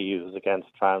interviewed because he was against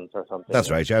trans or something. That's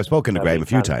right. Yeah, I've spoken to Graham a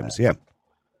few times, yeah.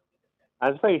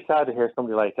 And it's very sad to hear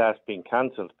somebody like that being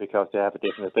cancelled because they have a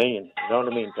different opinion. You know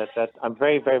what I mean? That I'm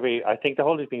very, very, very... I think the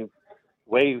whole is being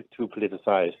way too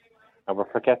politicised, and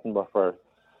we're forgetting what we're...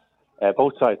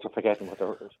 both sides are forgetting what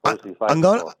they're supposed to be fighting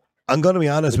for. I'm going to be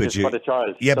honest with you. For the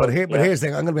child. Yeah, so, here's the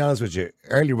thing. I'm going to be honest with you.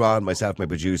 Earlier on, myself, my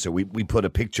producer, we put a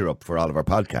picture up for all of our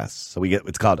podcasts. So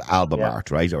it's called album art,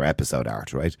 right? Or episode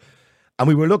art, right? And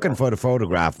we were looking for the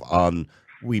photograph on...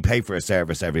 We pay for a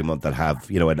service every month that have,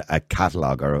 a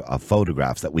catalogue of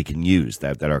photographs that we can use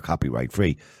that are copyright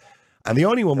free. And the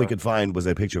only one we could find was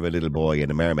a picture of a little boy in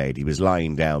a mermaid. He was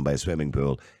lying down by a swimming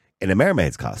pool in a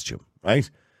mermaid's costume, right?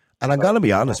 And I'm going to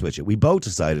be honest with you. We both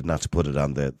decided not to put it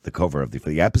on the cover of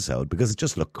the episode because it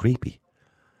just looked creepy.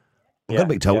 I'm going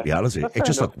to be totally honest with you. It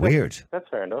just looked weird. That's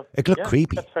fair enough. It looked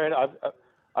creepy. That's fair enough.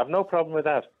 I've no problem with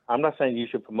that. I'm not saying you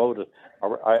should promote it.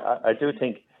 I do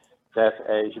think that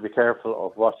you should be careful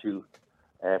of what you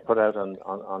put out on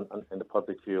in the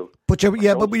public view.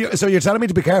 So you're telling me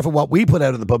to be careful what we put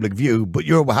out in the public view, but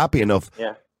you're happy enough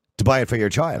to buy it for your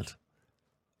child,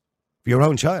 for your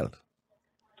own child.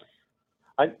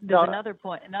 There's another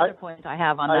point I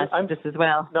have on this as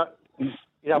well. But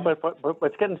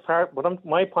it's getting far.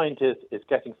 My point is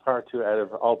getting far too out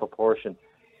of all proportion,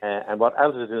 and what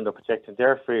elders are doing, they're projecting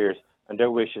their fears and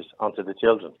their wishes onto the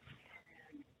children.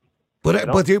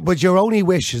 But your only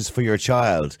wishes for your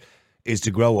child is to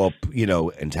grow up,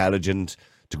 intelligent,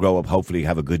 to grow up, hopefully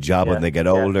have a good job when they get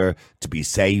older, to be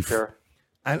safe. Sure.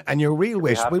 And your real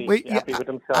wish. Happy with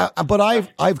themselves. But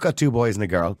I've got two boys and a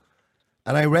girl,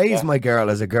 and I raise my girl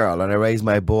as a girl, and I raise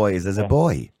my boys as a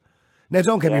boy. Now,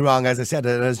 don't get me wrong, as I said,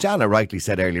 and as Jana rightly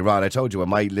said earlier on, I told you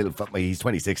when he's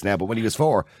 26 now, but when he was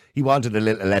 4, he wanted a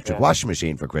little electric washing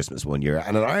machine for Christmas one year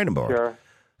and an ironing board. Sure.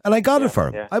 And I got it for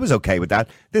him. Yeah. I was okay with that.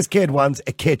 This kid wants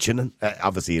a kitchen,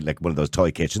 obviously like one of those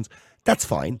toy kitchens. That's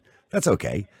fine. That's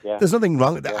okay. Yeah. There's nothing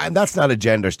wrong with that. And that's not a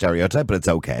gender stereotype, but it's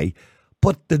okay.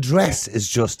 But the dress is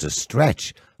just a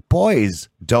stretch. Boys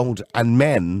don't, and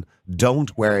men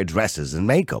don't wear dresses and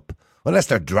makeup. Unless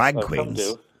they're drag queens.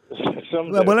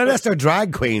 Some do. Well, unless they're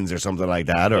drag queens or something like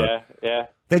that. Or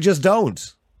they just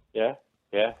don't. Yeah.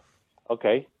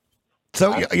 Okay.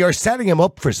 So you're setting him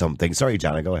up for something. Sorry,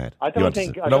 Jana, go ahead.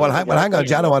 Hang on.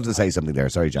 Jana wanted to say something there.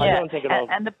 Sorry, Jana. Yeah, I don't think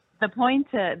and the point,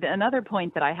 another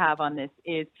point that I have on this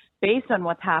is based on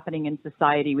what's happening in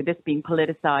society with this being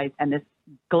politicized and this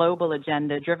global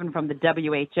agenda driven from the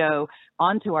WHO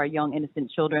onto our young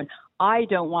innocent children. I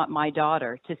don't want my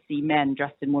daughter to see men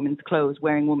dressed in women's clothes,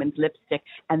 wearing women's lipstick,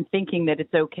 and thinking that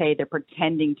it's okay. They're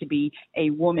pretending to be a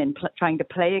woman, trying to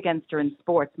play against her in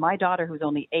sports. My daughter, who's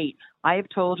only 8, I have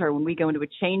told her when we go into a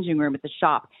changing room at the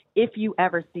shop, if you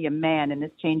ever see a man in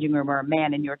this changing room or a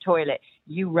man in your toilet,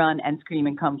 you run and scream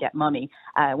and come get mommy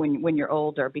when you're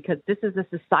older, because this is the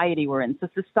society we're in. So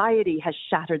society has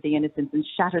shattered the innocence and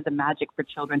shattered the magic for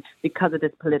children because of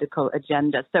this political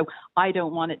agenda. So I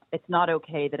don't want it. It's not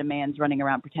okay that a man's running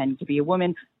around pretending to be a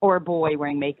woman or a boy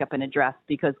wearing makeup and a dress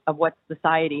because of what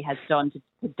society has done to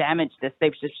damage this.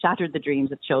 They've just shattered the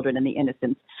dreams of children and the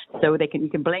innocence. So you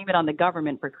can blame it on the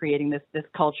government for creating this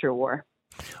culture war.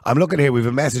 I'm looking here. We have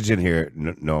a message in here,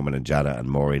 Norman and Jana and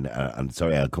Maureen. And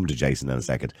sorry, I'll come to Jason in a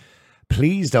second.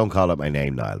 Please don't call out my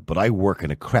name, Niall, but I work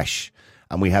in a creche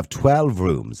and we have 12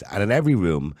 rooms. And in every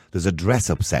room, there's a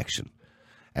dress-up section.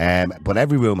 But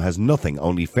every room has nothing,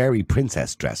 only fairy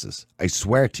princess dresses. I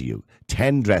swear to you,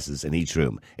 10 dresses in each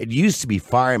room. It used to be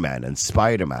fireman and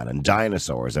Spider-Man and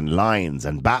dinosaurs and lions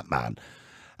and Batman.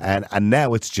 And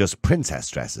now it's just princess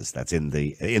dresses that's in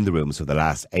the rooms for the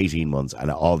last 18 months,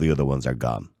 and all the other ones are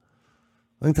gone.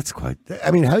 I think that's quite... I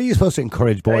mean, how are you supposed to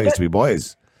encourage boys to be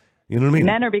boys? You know what I mean?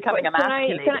 Men are becoming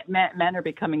emasculated. Men are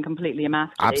becoming completely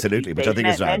emasculated. Absolutely, but I think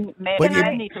it's right.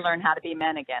 Men need to learn how to be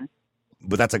men again.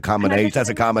 But that's a combination. That's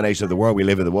a combination of the world we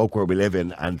live in, the woke world we live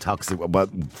in, and toxic. But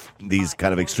these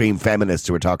kind of extreme feminists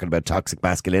who are talking about toxic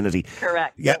masculinity.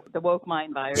 Correct. Yeah. The woke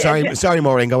mind virus. Sorry,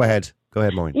 Maureen. Go ahead. Go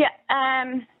ahead, Maureen. Yeah.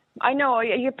 I know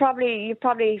you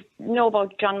probably know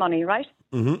about John Money, right?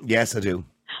 Mm-hmm. Yes, I do.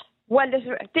 Well, this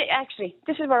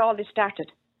is where all this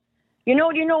started. You know,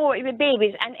 with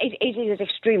babies, and it is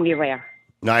extremely rare.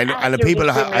 No, and the people,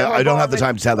 I don't have the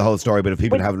time to tell the whole story, but if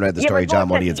people haven't read the story, John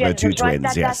Money, it's about two twins,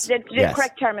 right? Yes. The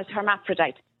correct term is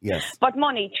hermaphrodite. Yes. But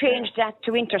Money changed that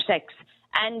to intersex,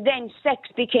 and then sex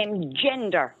became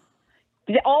gender.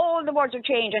 All the words have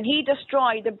changed, and he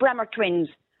destroyed the Bremer twins.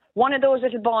 One of those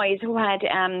little boys who had,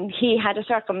 he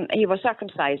was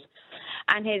circumcised,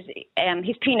 and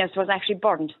his penis was actually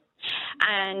burned,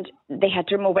 and they had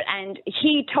to remove it, and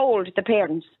he told the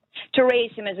parents to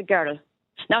raise him as a girl.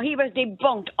 Now, he was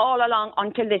debunked all along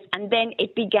until this, and then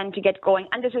it began to get going,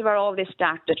 and this is where all this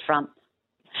started from.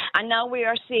 And now we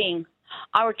are seeing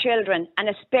our children, and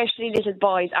especially little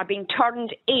boys, are being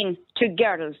turned into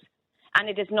girls, and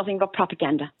it is nothing but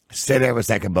propaganda. Stay there for a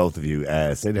second, both of you.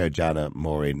 Stay there, Jana,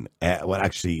 Maureen. Well,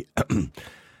 actually, I'm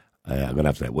going to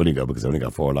have to let Willie go because I only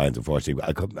got 4 lines,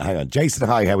 unfortunately. Hang on. Jason,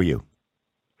 hi, how are you?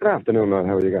 Good afternoon, man.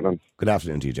 How are you getting on? Good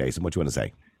afternoon to you, Jason. What do you want to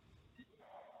say?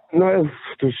 No,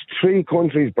 there's 3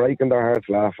 countries breaking their hearts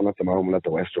laughing at the moment at the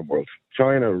Western world.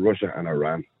 China, Russia and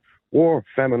Iran. War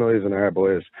feminising our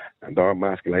boys and they're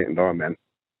emasculating their men.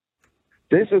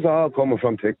 This is all coming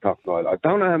from TikTok, Niall. I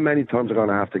don't know how many times I'm going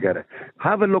to have to get it.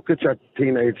 Have a look at your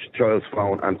teenage child's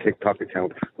phone and TikTok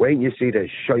account. Wait and you see the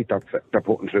shite they're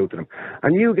putting through to them.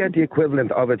 And you get the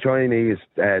equivalent of a Chinese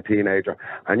teenager,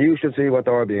 and you should see what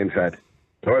they're being fed.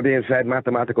 They're being fed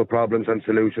mathematical problems and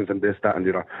solutions and this, that, and the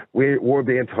other. We're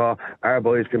being taught our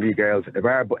boys can be girls. If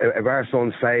our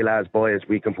sons fail as boys,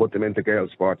 we can put them into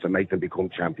girls' sports and make them become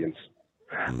champions.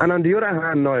 And on the other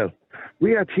hand, Niall,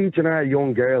 we are teaching our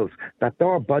young girls that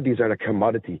their bodies are a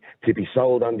commodity to be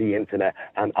sold on the internet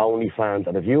and OnlyFans.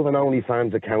 And if you have an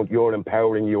OnlyFans account, you're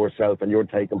empowering yourself and you're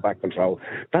taking back control.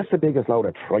 That's the biggest load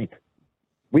of tripe.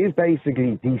 We've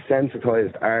basically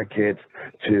desensitized our kids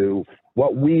to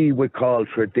what we would call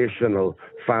traditional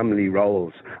family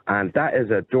roles. And that is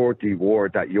a dirty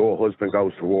word that your husband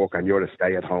goes to work and you're a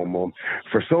stay-at-home mum.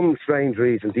 For some strange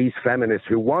reason, these feminists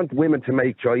who want women to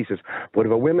make choices, but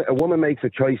if a woman makes a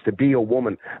choice to be a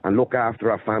woman and look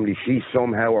after her family, she's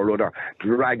somehow or other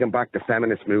dragging back the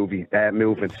feminist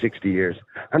movement 60 years.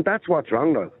 And that's what's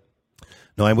wrong, though.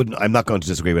 No, I'm not going to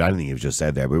disagree with anything you've just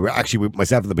said there. We were actually,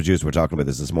 myself and the producer were talking about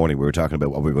this morning. We were talking about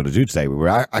what we were going to do today. We were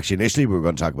actually initially we were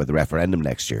going to talk about the referendum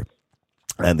next year,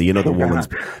 and the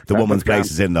woman's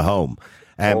place is in the home.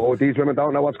 These women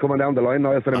don't know what's coming down the line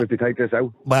now for them if they take this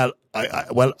out. Well,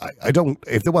 I don't.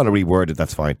 If they want to reword it,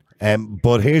 that's fine.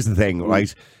 But here's the thing,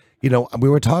 right? You know, we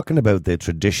were talking about the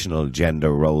traditional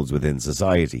gender roles within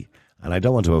society, and I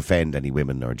don't want to offend any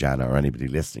women or Jana or anybody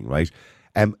listening, right?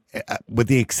 With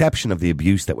the exception of the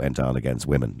abuse that went on against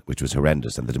women, which was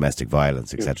horrendous, and the domestic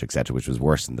violence, etc., which was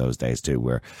worse in those days too,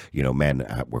 where, you know, men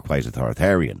were quite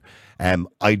authoritarian.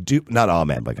 I do, not all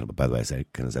men, by the way,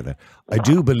 I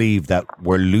do believe that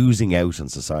we're losing out in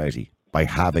society by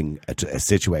having a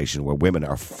situation where women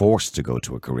are forced to go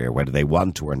to a career, whether they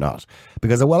want to or not.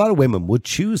 Because a lot of women would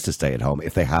choose to stay at home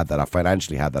if they had that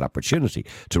financially had that opportunity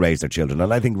to raise their children.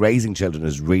 And I think raising children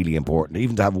is really important,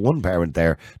 even to have one parent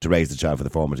there to raise the child for the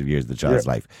formative years of the child's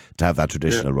life, to have that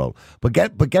traditional role. But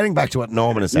getting back to what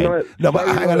Norman is saying, but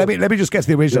hang on, let me just get to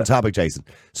the original topic, Jason.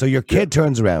 So your kid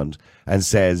turns around and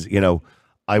says, you know,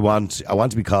 I want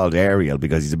to be called Ariel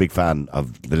because he's a big fan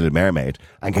of The Little Mermaid.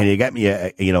 And can you get me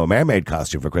a mermaid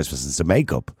costume for Christmas and some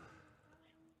makeup?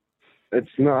 It's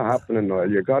not happening,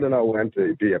 Niall. You got to know when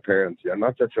to be a parent. You're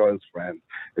not your child's friend.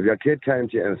 If your kid came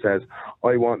to you and says,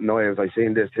 I want knives, I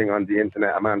seen this thing on the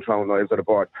internet, a man throwing knives at a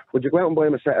board, would you go out and buy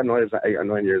him a set of knives at 8 or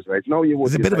 9 years of age? No, you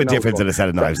wouldn't. There's a bit of a difference in a set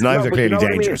of knives. Knives are clearly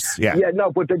dangerous. I mean? Yeah,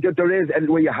 no, but there is, and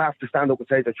where you have to stand up and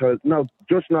say to the child, no,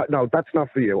 that's not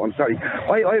for you. I'm sorry.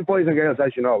 I have boys and girls,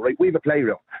 as you know, right? We have a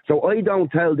playroom. So I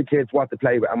don't tell the kids what to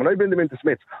play with. And when I bring them into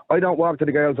Smith's, I don't walk to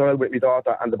the girls' aisle with my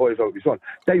daughter and the boys' aisle with my son.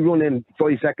 They run in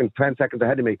 5 seconds, 10 seconds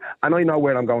ahead of me, and I know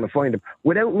where I'm going to find them.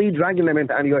 Without me dragging them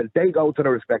into any aisle, they go to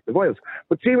their respective aisles.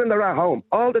 But see, when they're at home,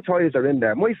 all the toys are in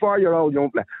there. My 4-year-old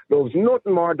young fella loves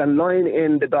nothing more than lying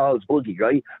in the doll's buggy,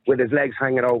 right, with his legs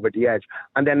hanging over the edge,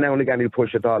 and then now and again he'll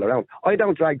push a doll around. I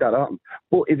don't drag that on.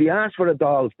 But if he asks for a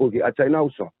doll's buggy, I'd say,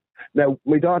 no, son. Now,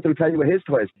 my daughter will tell you his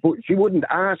toys, but she wouldn't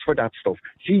ask for that stuff.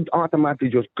 She automatically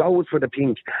just goes for the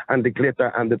pink and the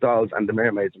glitter and the dolls and the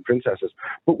mermaids and princesses.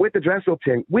 But with the dress-up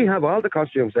thing, we have all the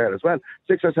costumes there as well.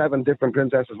 6 or 7 different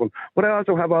princesses. But I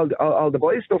also have all the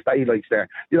boy stuff that he likes there.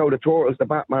 You know, the Turtles, the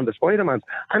Batman, the Spider-Mans.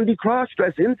 And they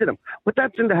cross-dress into them. But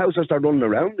that's in the house as they're running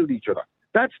around with each other.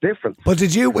 That's different. But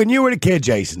did you, when you were a kid,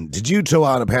 Jason, did you throw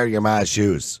on a pair of your ma's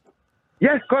shoes?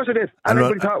 Yeah, of course I did. And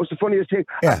everybody thought it was the funniest thing.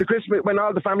 Yeah. At the Christmas, when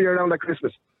all the family were around at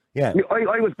Christmas. Yeah.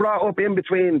 I was brought up in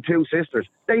between 2 sisters.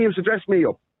 They used to dress me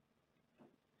up.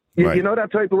 You know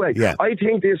that type of way? Yeah. I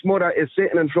think this mother is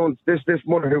sitting in front, this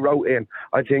mother who wrote in,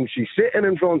 I think she's sitting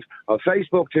in front of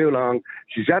Facebook too long.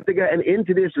 She's had to get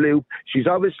into this loop. She's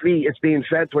obviously, it's being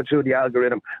fed to her through the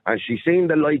algorithm, and she's seen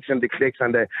the likes and the clicks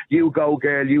and the, you go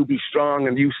girl, you be strong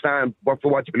and you stand for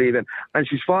what you believe in. And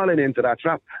she's fallen into that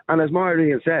trap. And as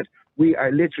Maureen said, we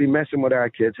are literally messing with our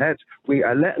kids' heads. We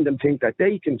are letting them think that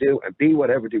they can do and be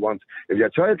whatever they want. If your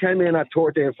child came in at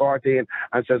 13, 14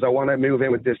 and says, I want to move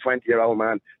in with this 20-year-old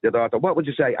man, your daughter, what would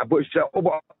you say? But she said, oh,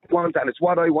 I want and it's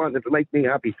what I want, it'll make me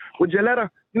happy. Would you let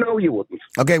her? No, you wouldn't.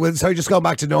 Okay, well, so just going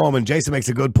back to Norman, Jason makes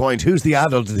a good point. Who's the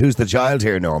adult and who's the child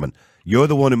here, Norman? You're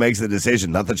the one who makes the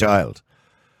decision, not the child.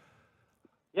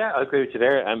 Yeah, I agree with you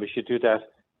there, and we should do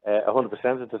that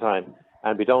 100% of the time.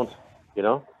 And we don't, you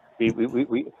know.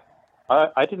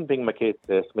 I didn't bring my kids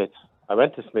to Smith's. I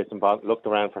went to Smith's and looked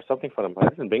around for something for them. I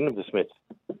didn't bring them to Smith's.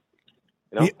 You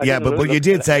know? Yeah, but you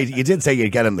did say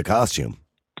you'd get him the costume.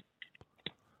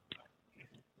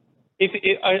 I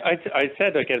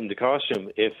said I'd get him the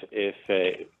costume if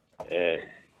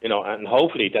you know, and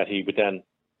hopefully that he would then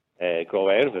grow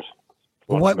out of it.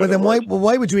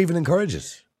 Why would you even encourage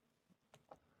it?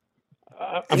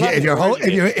 If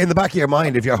you're in the back of your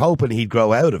mind, if you're hoping he'd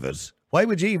grow out of it, why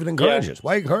would you even encourage it?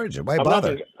 Why encourage it? Why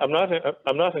bother? I'm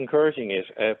not encouraging it,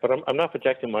 but I'm not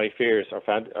projecting my fears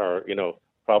or you know,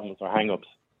 problems or hang-ups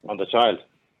on the child,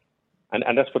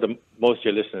 and that's what most of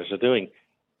your listeners are doing.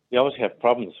 You always have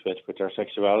problems with their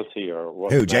sexuality or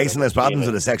what. Who? Jason has problems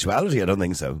with his sexuality? I don't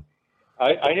think so.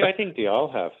 I think they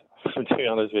all have. To be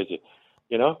honest with you,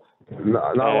 you know. No,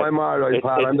 I'm all right,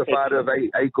 pal. I'm the father of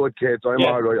eight good kids. I'm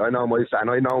all right. I know my son.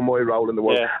 I know my role in the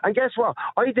world. Yeah. And guess what?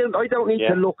 I don't need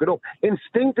to look it up.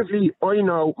 Instinctively, I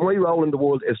know my role in the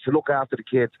world is to look after the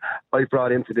kids I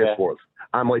brought into this world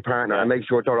and my partner and make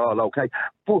sure they're all okay.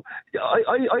 But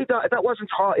I that wasn't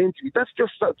taught into me. That's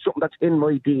just something that's in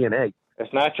my DNA.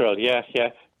 It's natural. Yeah.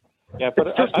 But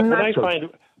I find.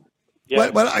 Yeah.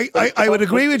 Well, I would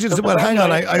agree with you. Well, hang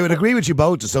on. I would agree with you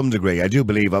both to some degree. I do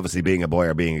believe, obviously, being a boy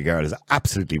or being a girl is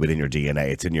absolutely within your DNA.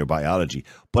 It's in your biology.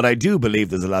 But I do believe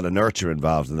there's a lot of nurture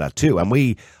involved in that too. And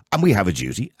we have a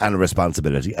duty and a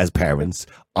responsibility as parents,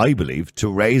 I believe,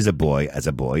 to raise a boy as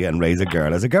a boy and raise a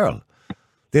girl as a girl.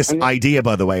 This idea,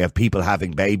 by the way, of people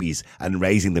having babies and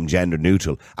raising them gender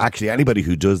neutral, actually, anybody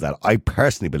who does that, I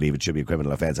personally believe it should be a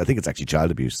criminal offence. I think it's actually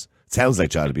child abuse. It sounds like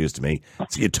child abuse to me.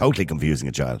 So you're totally confusing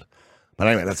a child. But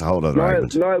anyway, that's a whole other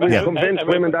argument. No, we've convinced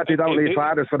women that they don't need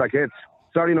fathers for their kids.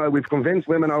 Sorry, no, we've convinced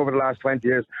women over the last 20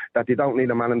 years that they don't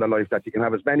need a man in their life, that they can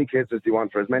have as many kids as they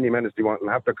want for as many men as they want and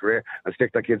have their career and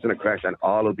stick their kids in a creche and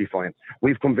all will be fine.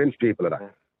 We've convinced people of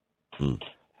that.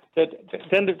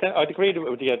 Then I'd agree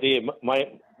with the idea.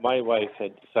 My wife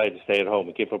had decided to stay at home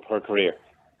and give up her career.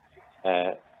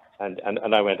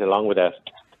 And I went along with that,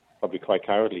 probably quite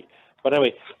cowardly. But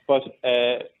anyway,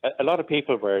 a lot of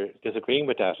people were disagreeing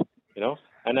with that, you know.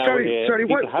 And now sorry,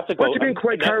 people have to go. What do you mean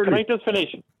quite cowardly? Can I just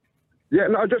finish? Yeah,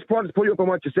 no, I just wanted to pull you up on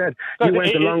what you said. You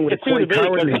went along with it quite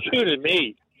cowardly. It suited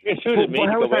me. It suited me.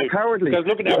 How is that cowardly? Because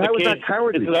looking at how the is kids, that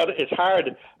cowardly? it's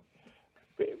hard.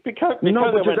 Because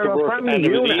no, but they're a family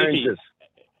unit,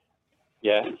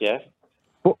 Yeah.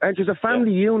 But it's a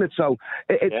family unit, so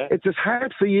it's as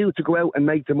hard for you to go out and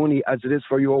make the money as it is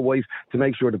for your wife to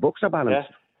make sure the books are balanced.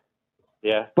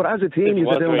 Yeah. But as a team,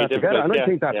 you're doing that together, and I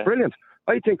think that's brilliant.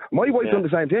 I think my wife done the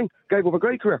same thing, gave up a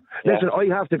great career. Listen, I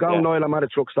have to go, Niall. I'm at a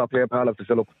truck stop here, pal. I have to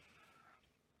fill up.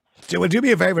 Well, do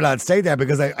me a favour, lad. Stay there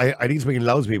because I need to bring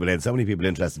loads of people in. So many people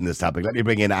interested in this topic. Let me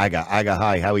bring in Aga. Aga,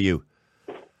 hi. How are you?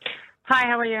 Hi,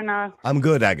 how are you now? I'm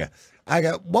good, Aga.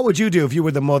 Aga, what would you do if you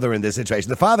were the mother in this situation?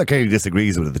 The father clearly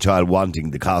disagrees with the child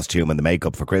wanting the costume and the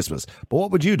makeup for Christmas. But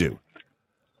what would you do?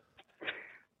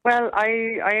 Well,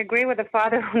 I agree with the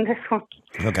father on this one.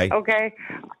 Okay.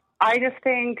 I just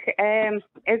think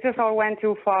it just all went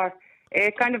too far.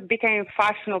 it kind of became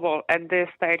fashionable at this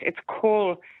stage. It's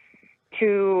cool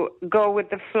to go with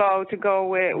the flow, to go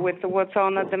with what's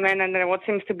on at the minute, and then what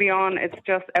seems to be on, it's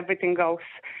just everything goes.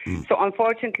 So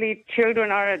unfortunately, children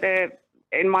are,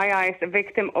 in my eyes, a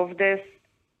victim of this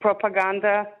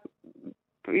propaganda,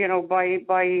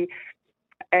 by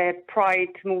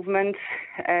pride movement,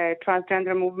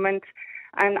 transgender movement.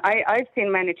 And I've seen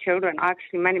many children,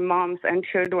 actually, many moms and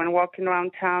children walking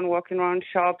around town, walking around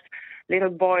shops, little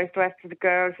boys dressed as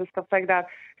girls and stuff like that.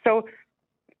 So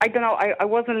I don't know. I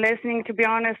wasn't listening, to be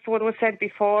honest, to what was said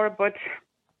before, but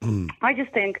I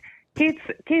just think kids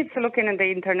looking at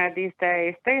the internet these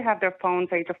days, they have their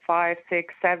phones age of 5,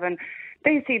 6, 7.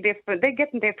 They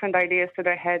get different ideas to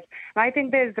their heads. And I think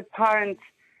there's the parents'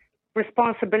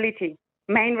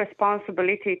 main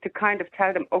responsibility to kind of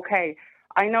tell them, okay,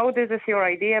 I know this is your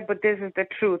idea, but this is the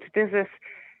truth. This is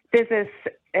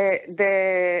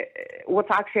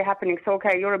what's actually happening. So,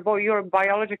 okay, you're a boy, you're a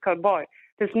biological boy.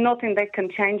 There's nothing that can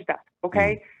change that,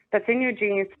 okay? That's in your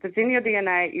genes, that's in your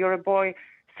DNA, you're a boy.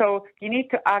 So you need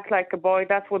to act like a boy.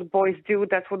 That's what boys do,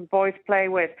 that's what boys play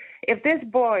with. If this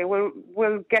boy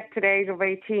will get to the age of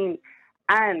 18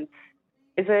 and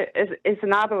is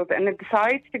an adult and it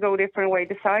decides to go a different way,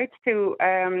 decides to,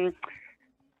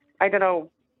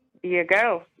 be a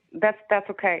girl, that's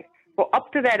okay. But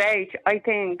up to that age, I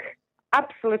think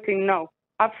absolutely no.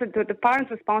 Absolutely, the parents'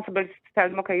 responsibility is to tell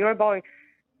them, okay, you're a boy,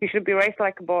 you should be raised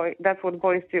like a boy. That's what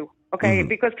boys do, okay?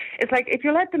 Because it's like, if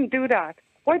you let them do that,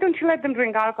 why don't you let them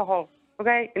drink alcohol,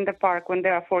 okay, in the park when they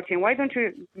are 14? Why don't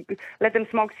you let them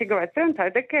smoke cigarettes?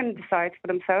 They can decide for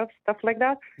themselves, stuff like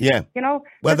that. Yeah.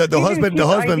 Well, the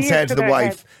husband said to the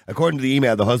wife, according to the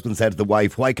email, the husband said to the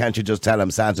wife, why can't you just tell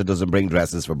him Santa doesn't bring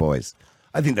dresses for boys?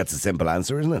 I think that's a simple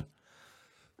answer, isn't it?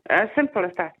 As simple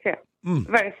as that, yeah.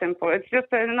 Very simple. It's just,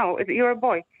 you're a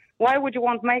boy. Why would you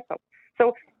want makeup?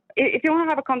 So if you want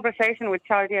to have a conversation with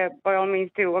child, yeah, by all means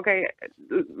do. Okay,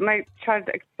 my child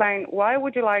explain, why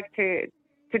would you like to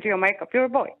do your makeup? You're a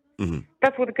boy.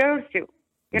 That's what girls do,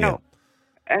 you know.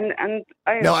 And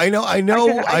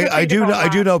I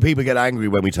do know people get angry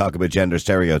when we talk about gender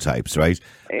stereotypes, right?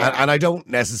 Yeah. And I don't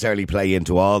necessarily play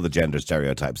into all the gender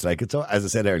stereotypes. Like, it's, as I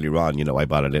said earlier on, I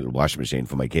bought a little washing machine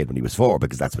for my kid when he was 4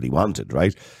 because that's what he wanted,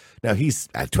 right? Now he's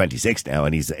at 26 now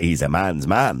and he's a man's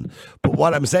man. But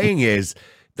what I'm saying is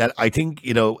that I think,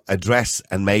 a dress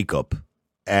and makeup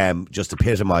just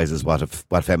epitomizes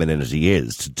what femininity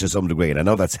is to some degree. And I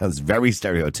know that sounds very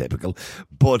stereotypical,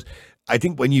 but I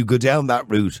think when you go down that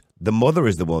route, the mother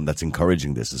is the one that's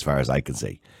encouraging this, as far as I can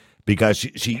see, because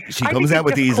she comes out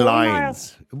with these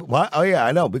lines. What? Oh yeah,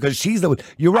 I know, because she's the one.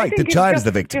 You're right. The child is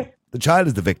the victim. The child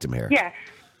is the victim here. Yeah.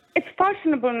 It's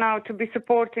fashionable now to be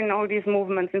supporting all these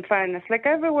movements, in fairness. Like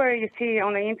everywhere you see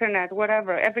on the internet,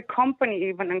 whatever, every company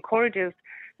even encourages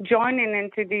joining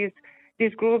into these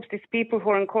groups, these people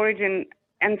who are encouraging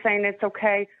and saying it's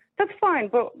okay. That's fine.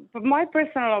 But my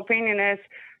personal opinion is,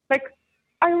 like,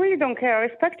 I really don't care. I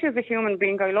respect you as a human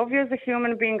being. I love you as a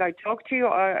human being. I talk to you,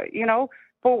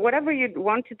 but whatever you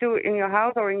want to do in your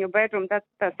house or in your bedroom,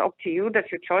 that's up to you.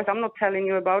 That's your choice. I'm not telling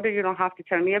you about it. You don't have to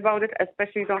tell me about it,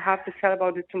 especially you don't have to tell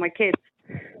about it to my kids.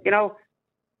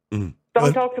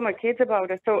 Don't talk to my kids about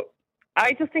it. So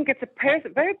I just think it's a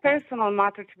very personal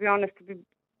matter, to be honest,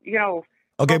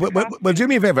 Okay, well, do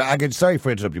me a favour. Sorry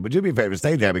for interrupting you, but do me a favour.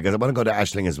 Stay there because I want to go to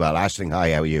Aisling as well. Aisling,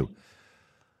 hi, how are you?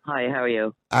 Hi, how are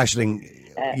you? Aisling,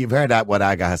 you've heard what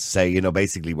Aga has to say.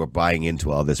 Basically we're buying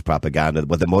into all this propaganda.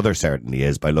 Well, the mother certainly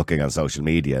is, by looking on social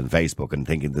media and Facebook and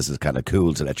thinking this is kind of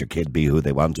cool to let your kid be who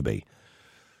they want to be.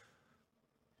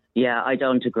 Yeah, I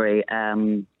don't agree.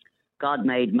 God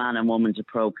made man and woman to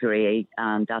procreate,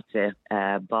 and that's it.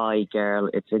 Boy, girl,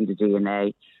 it's in the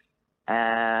DNA.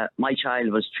 My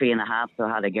child was 3.5, so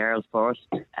I had a girl first.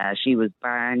 She was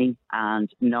Barney,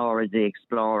 and Nora the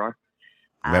Explorer.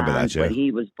 Remember that, yeah? When he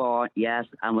was born, yes,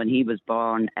 and when he was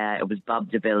born, it was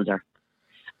Bob the Builder.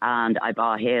 And I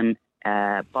bought him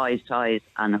boys' toys,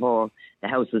 and the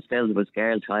house was filled with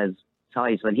girls'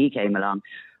 toys when he came along.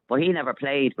 But he never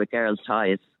played with girls'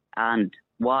 toys. And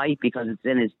why? Because it's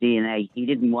in his DNA. He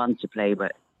didn't want to play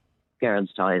with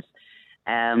girls' toys.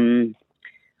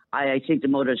 I think the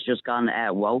mother's just gone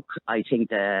woke. I think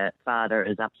the father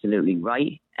is absolutely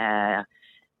right. And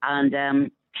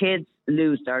kids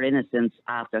lose their innocence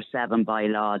after 7 by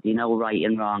law. They know right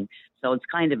and wrong. So it's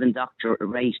kind of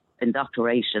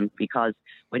indoctrination, because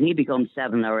when he becomes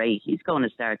 7 or 8, he's going to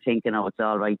start thinking, it's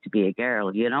all right to be a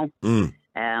girl,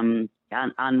 And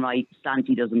right,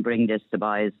 Santi doesn't bring this to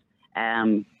boys.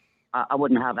 I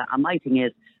wouldn't have it. And my thing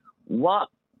is, what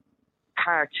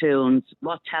cartoons,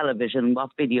 what television,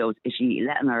 what videos is she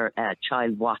letting her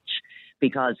child watch?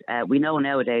 because we know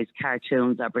nowadays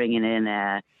cartoons are bringing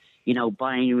in,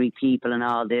 binary people and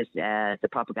all this. The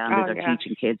propaganda they're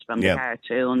teaching kids from the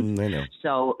cartoons. I know.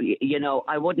 So,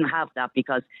 I wouldn't have that,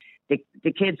 because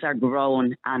the kids are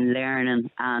growing and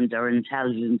learning, and their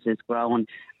intelligence is growing,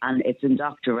 and it's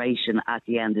indoctrination at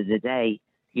the end of the day.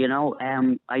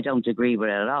 I don't agree with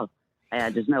it at all.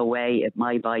 There's no way if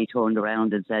my boy turned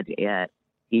around and said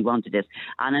he wanted this.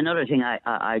 And another thing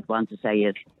I'd want to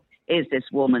say is this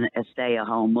woman a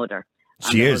stay-at-home mother?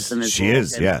 She is. She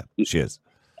is.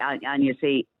 And you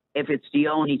see, if it's the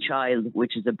only child,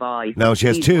 which is a boy. No, she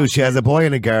has two. She has a boy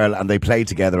and a girl, and they play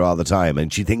together all the time.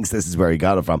 And she thinks this is where he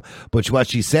got it from. But what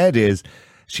she said is,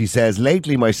 she says,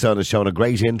 lately my son has shown a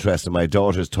great interest in my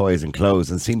daughter's toys and clothes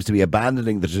and seems to be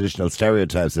abandoning the traditional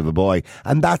stereotypes of a boy.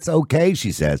 And that's okay,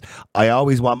 she says. I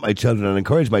always want my children and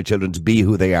encourage my children to be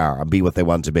who they are and be what they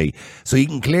want to be. So you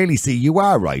can clearly see you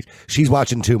are right. She's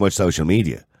watching too much social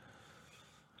media.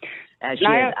 She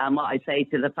is. And what I say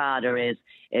to the father is,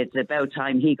 it's about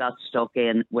time he got stuck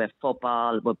in with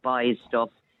football, with boys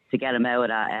stuff, to get him out of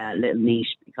that little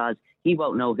niche, because he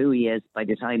won't know who he is by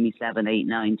the time he's 7, 8,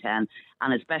 9, 10.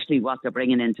 And especially what they're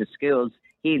bringing into schools,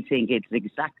 he'd think it's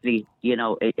exactly,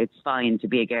 it's fine to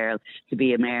be a girl, to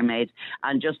be a mermaid.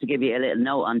 And just to give you a little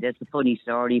note on this, a funny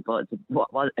story, but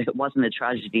it wasn't a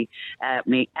tragedy.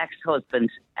 My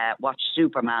ex-husband watched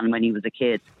Superman when he was a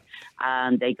kid,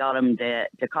 and they got him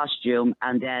the costume,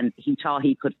 and then he thought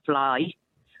he could fly.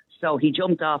 So he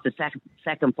jumped off the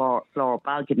second floor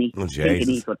balcony thinking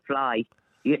he could fly.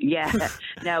 Yeah.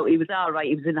 Now, he was all right.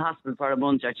 He was in the hospital for a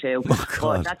month or two.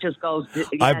 But that just goes...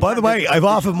 by the way, I've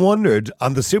often wondered,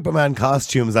 on the Superman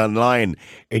costumes online,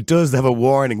 it does have a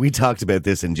warning. We talked about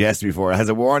this in jest before. It has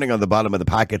a warning on the bottom of the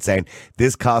packet saying,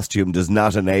 this costume does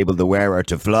not enable the wearer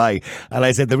to fly. And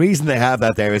I said, the reason they have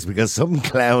that there is because some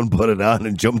clown put it on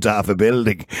and jumped off a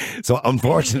building. So,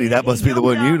 unfortunately, that must be the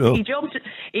one you know.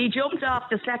 He jumped off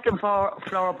the second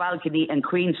floor balcony in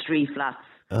Queen Street Flats.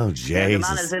 Oh, Jesus.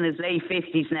 The man is in his late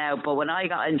 50s now, but when I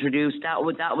got introduced, that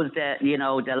was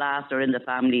the last or in the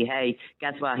family. Hey,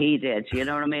 guess what he did? You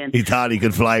know what I mean? He thought he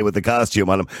could fly with the costume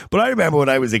on him. But I remember when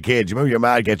I was a kid, you remember your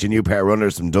mad get you a new pair of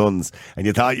runners from Dunn's, and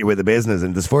you thought you were the business,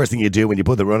 and the first thing you do when you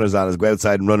put the runners on is go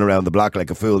outside and run around the block like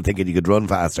a fool, thinking you could run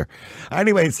faster.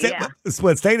 Anyway, stay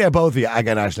there, both of you,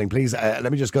 Aga and Aisling, please.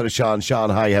 Let me just go to Sean. Sean,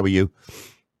 hi, how are you?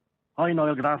 Hi,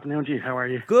 Niall. Good afternoon to you. How are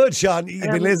you? Good, Sean.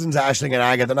 You've been listening to Aisling and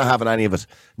Aga. They're not having any of it.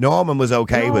 Norman was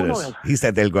okay with it. Niall. He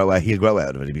said he'll grow out of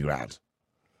it. He'll be grand.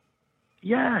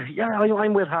 Yeah.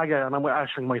 I'm with Aga and I'm with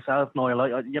Aisling myself, Niall.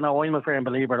 I'm a firm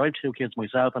believer. I have 2 kids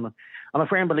myself, and I'm a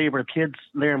firm believer kids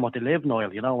learn what they live, Niall.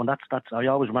 And that's. I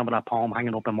always remember that poem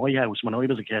hanging up in my house when I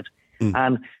was a kid.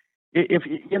 And if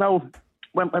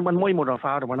when my mother and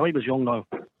father, when I was young, Niall,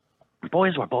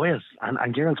 boys were boys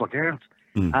and girls were girls,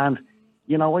 and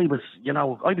I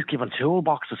was given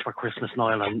toolboxes for Christmas,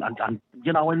 Niall, and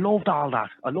I loved all that.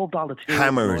 I loved all the tools.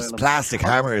 Hammers, plastic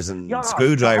hammers and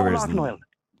screwdrivers. All that, Niall.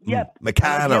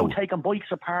 Meccano. Taking bikes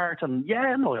apart and,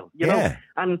 Niall, you know.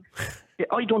 And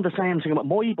I done the same thing with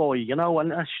my boy,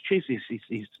 and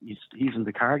he's in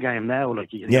the car game now,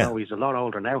 he's a lot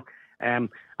older now. And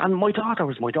my daughter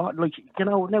was my daughter,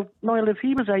 now, Niall, if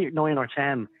he was 8, 9 or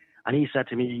 10 and he said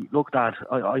to me, look, Dad,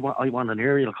 I want an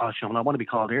Ariel costume and I want to be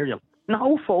called Ariel.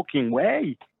 No fucking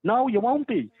way. No, you won't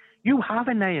be. You have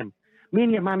a name. Me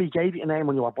and your mammy gave you a name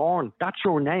when you were born. That's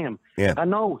your name. Yeah.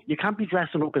 And no, you can't be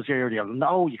dressing up as Ariel.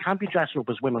 No, you can't be dressing up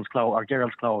as women's clothes or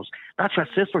girls' clothes. That's your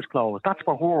sister's clothes. That's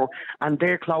for her. And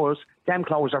their clothes, them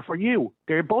clothes are for you.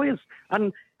 They're boys.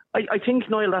 And I think,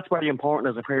 Niall, that's very important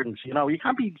as a parent. You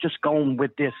can't be just going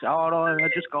with this. Oh, no, I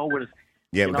just go with it.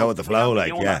 Yeah, we go with the flow,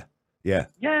 Yeah,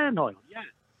 Niall.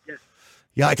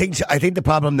 Yeah, I think the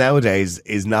problem nowadays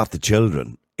is not the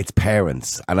children, it's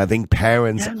parents. And I think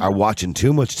parents are watching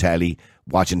too much telly,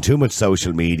 watching too much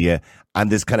social media, and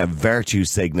this kind of virtue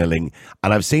signalling.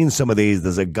 And I've seen some of these.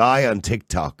 There's a guy on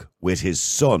TikTok with his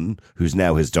son, who's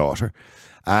now his daughter,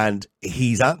 and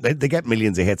they get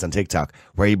millions of hits on TikTok,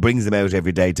 where he brings them out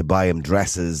every day to buy him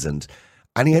dresses, and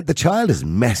the child is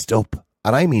messed up.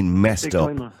 And I mean messed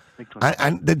up. Big time.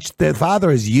 And the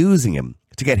father is using him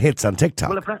to get hits on TikTok.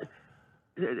 Well,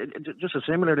 just a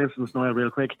similar instance, Niall,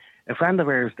 real quick. A friend of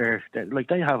ours, they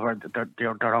have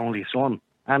their only son,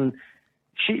 and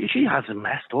she has him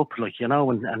messed up, and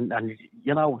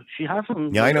she has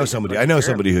him. Yeah, I know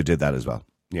somebody who did that as well.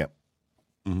 Yeah.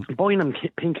 Mm-hmm. Buying him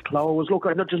pink clothes. Look,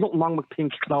 there's nothing wrong with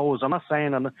pink clothes. I'm not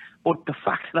saying, but the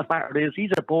fact of the matter is,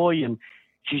 he's a boy, and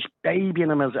she's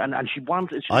babying him and she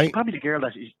wants. She's probably the girl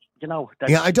that.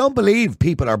 I don't believe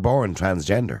people are born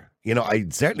transgender. You know, I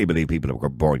certainly believe people are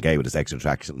born gay with a sexual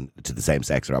attraction to the same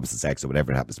sex or opposite sex or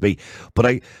whatever it happens to be.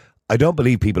 But I don't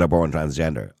believe people are born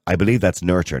transgender. I believe that's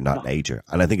nurture, not nature.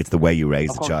 And I think it's the way you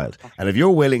raise a child. And if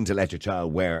you're willing to let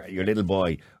your little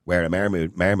boy wear a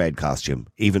mermaid costume,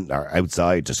 even or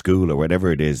outside to school or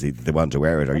whatever it is they want to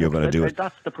wear it, or you're going to do it.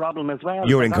 That's the problem as well.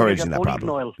 You're encouraging that problem.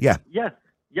 Noel. Yeah. Yeah.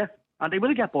 And they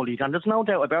will get bullied, and there's no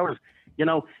doubt about it. You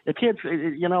know, the kids,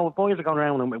 you know, boys are going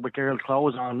around with girls'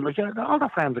 clothes on. Like, all their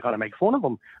friends are going to make fun of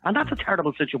them. And that's a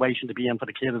terrible situation to be in for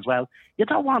the kid as well. You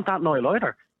don't want that, Niall,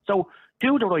 either. So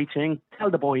do the right thing.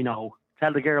 Tell the boy no.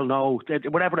 Tell the girl no.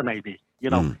 Whatever it may be.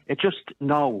 You know, it's just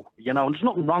no. You know, there's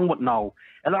nothing wrong with no.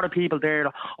 A lot of people there,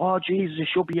 oh, Jesus, it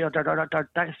should be, they're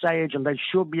that age and they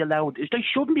should be allowed. They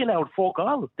shouldn't be allowed, fuck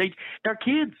all. They're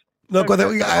kids. Look, when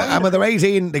they're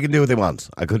 18, they can do what they want.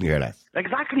 I couldn't hear that.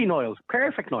 Exactly, Niall.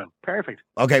 Perfect, Niall. Perfect.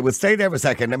 Okay, we'll stay there for a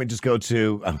second. Let me just go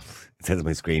to, it says on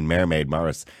my screen, Mermaid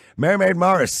Morris. Mermaid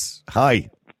Morris, hi.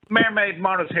 Mermaid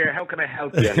Morris here. How can I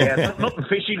help you? Yeah, nothing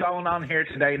fishy going on here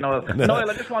today, Niall. Niall,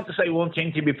 I just want to say one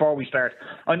thing to you before we start.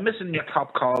 I'm missing your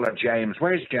top caller, James.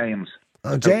 Where's James?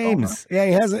 Oh, James. Yeah,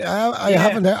 he hasn't. I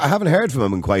haven't heard from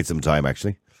him in quite some time,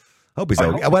 actually. Hope he's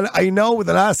okay. Well, I know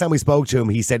the last time we spoke to him,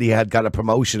 he said he had got a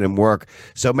promotion in work,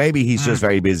 so maybe he's just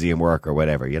very busy in work or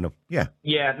whatever, you know? Yeah.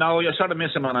 Yeah, no, you sort of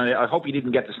miss him, and I hope he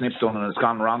didn't get the snip done and it's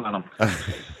gone wrong on him.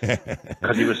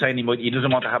 Because he was saying he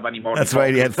doesn't want to have any more. That's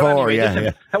right, he had four, anyway,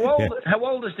 yeah. How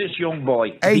old is this young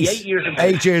boy? 8 years of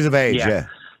age. 8 years of age, yeah.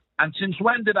 And since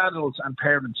when did adults and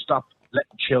parents stop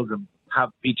letting children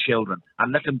be children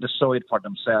and let them decide for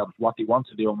themselves what they want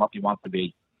to do and what they want to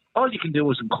be? All you can do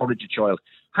is encourage a child.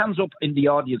 Hands up in the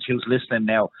audience who's listening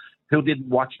now, who didn't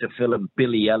watch the film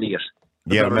Billy Elliot.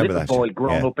 Yeah, I remember that. A little boy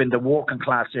growing up in the working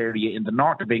class area in the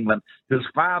north of England, whose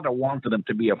father wanted him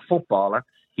to be a footballer.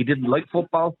 He didn't like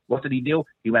football. What did he do?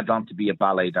 He went on to be a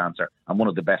ballet dancer and one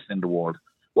of the best in the world.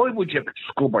 Why would you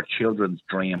scupper children's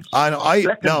dreams? Hang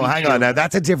on now.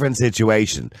 That's a different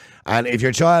situation. And if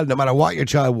your child, no matter what your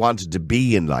child wanted to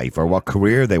be in life or what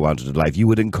career they wanted in life, you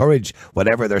would encourage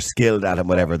whatever they're skilled at and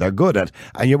whatever they're good at.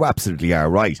 And you absolutely are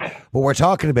right. But we're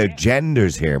talking about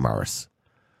genders here, Morris.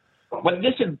 Well,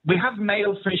 listen, we have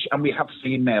male fish and we have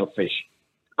female fish,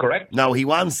 correct? No, he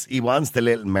wants the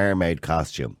little mermaid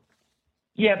costume.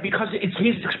 Yeah, because it's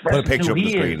his expression. Put a picture up on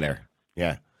the screen there.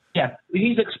 Yeah. Yeah,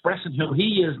 he's expressing who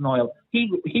he is, Niall. He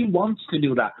wants to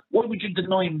do that. Why would you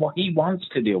deny him what he wants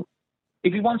to do?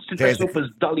 If he wants to dress up as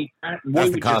Dolly Parton,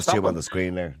 that's the costume on the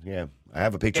screen there. Yeah, I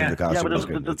have a picture of the costume on the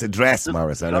screen. It's a dress,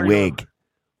 Morris, and a wig.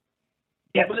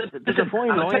 Yeah, but listen,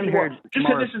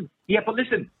 listen. Yeah, but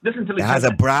listen to it has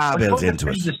a bra built into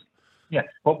it. Yeah,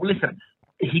 but listen.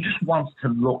 He just wants to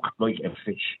look like a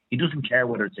fish. He doesn't care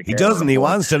whether it's a girl. He doesn't. He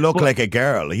wants to look like a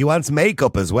girl. He wants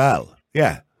makeup as well.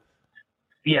 Yeah.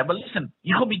 Yeah, but listen,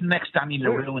 you could be the next Danny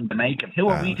LaRue in the makeup. Who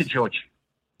are we to judge?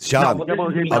 Sean.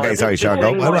 Okay, sorry, Sean.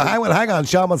 Go. Hang on.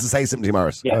 Sean wants to say something to you,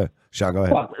 Morris. Yeah. Sean, go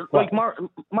ahead. Like,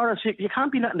 Morris, you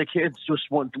can't be letting the kids just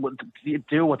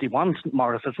do what they want,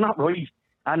 Morris. It's not right.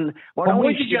 And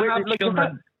why did you have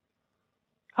children?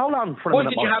 Hold on for a Why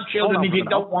minute. Why did you have children if you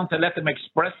don't want to let them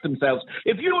express themselves?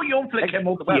 If your young flick came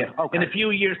up to you in a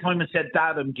few years' time and said,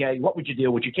 Dad, I'm gay, what would you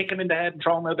do? Would you kick him in the head and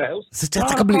throw him out of the house?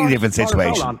 That's a completely different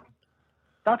situation.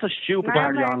 That's a stupid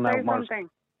argument now, Morris.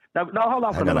 Now, hold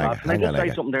on for a minute. Can I just say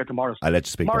something there to Morris? I'll let you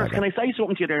speak. Morris, can I say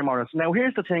something to you there, Morris? Now,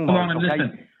 here's the thing, Morris.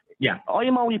 Listen. Yeah.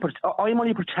 I'm only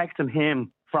protecting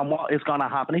him from what is going to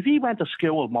happen. If he went to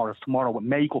school, Morris, tomorrow with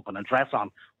makeup and a dress on,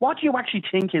 what do you actually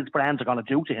think his friends are going to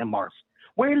do to him, Morris?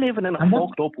 We're living in a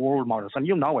fucked up world, Morris, and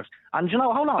you know it. And you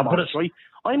know, hold on, Morris, right?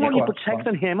 I'm only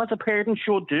protecting him as a parent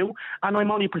should do, and I'm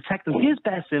only protecting his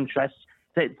best interests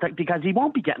because he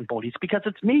won't be getting bullied, because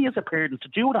it's me as a parent to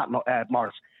do that,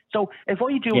 Morris. So if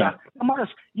I do that, Morris,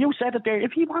 you said it there,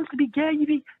 if he wants to be gay,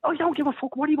 I don't give a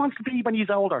fuck what he wants to be when he's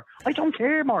older. I don't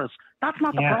care, Morris. That's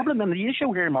not the problem and the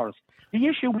issue here, Morris. The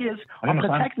issue is I'm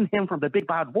protecting him from the big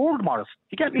bad world, Morris.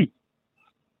 You get me?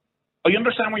 I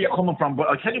understand where you're coming from, but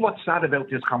I'll tell you what's sad about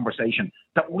this conversation,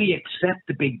 that we accept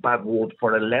the big bad word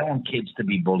for allowing kids to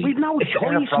be bullied. We've no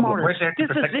choice, Morris.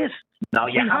 This is this. No,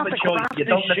 you have a choice. You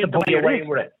don't let the bully away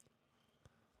with it.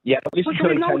 Yeah, but listen to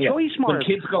me, choice, Morris.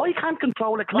 I can't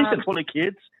control a class full of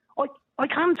kids. I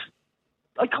can't.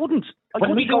 I couldn't.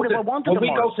 When we go to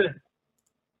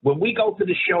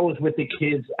the shows with the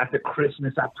kids at the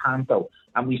Christmas at Panto,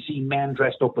 and we see men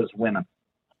dressed up as women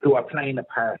who are playing a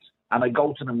part, and I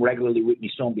go to them regularly with my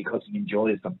son because he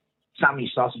enjoys them. Sammy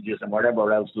Sausages and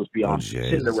whatever else was beyond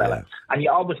Cinderella. And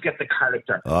you always get the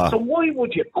character. So why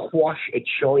would you quash a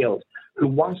child who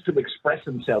wants to express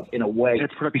himself in a way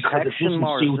because it doesn't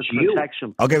suit you.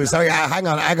 Okay, well, sorry, hang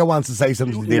on. Aga wants to say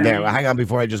something there. Hang on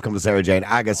before I just come to Sarah Jane.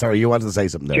 Aga, sorry, you wanted to say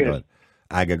something there. Go ahead.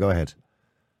 Aga, go ahead.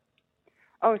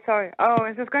 Oh, sorry. Oh, I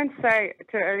was just going to say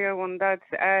to earlier one that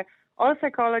all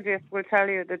psychologists will tell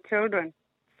you that children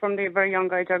from the very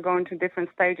young age are going to different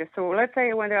stages. So let's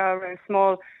say when they are very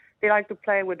small, they like to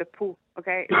play with the poo,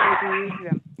 okay? It's easy to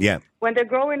them. Yeah. When they're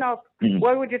growing up,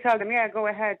 what would you tell them? Yeah, go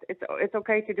ahead. It's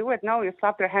okay to do it. No, you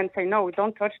slap their hand and say, no,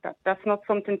 don't touch that. That's not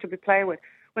something to be played with.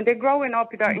 When they're growing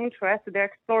up, they're interested, they're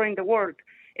exploring the world.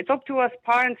 It's up to us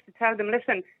parents to tell them,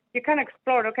 listen, you can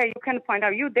explore, okay? You can find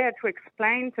out. You're there to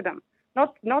explain to them.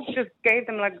 Not just give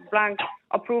them like blank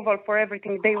approval for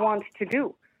everything they want to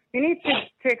do. You need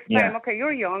to explain, okay,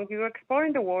 you're young, you're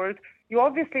exploring the world, you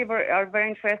obviously are very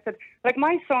interested. Like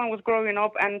my son was growing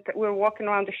up and we were walking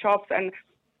around the shops and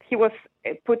he was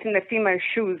putting the female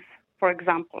shoes, for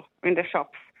example, in the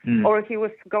shops. Or he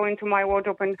was going to my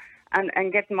wardrobe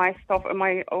and getting my stuff, or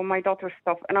my daughter's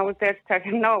stuff. And I was there to tell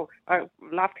him no. I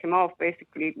laughed him off,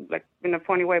 basically, like in a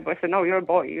funny way. But I said, no, you're a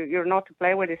boy. You're not to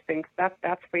play with these things.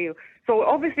 That's for you. So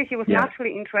obviously he was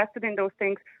naturally interested in those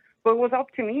things. But it was up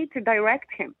to me to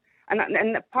direct him.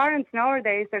 And the parents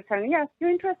nowadays, they're telling, yeah, you're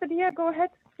interested? Yeah, go ahead.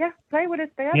 Yeah, play with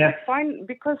it. Yeah, that's fine.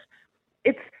 Because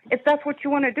it's that's what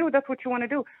you want to do. That's what you want to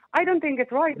do. I don't think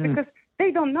it's right because they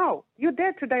don't know. You're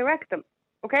there to direct them.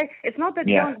 Okay? It's not that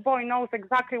the young boy knows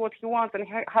exactly what he wants and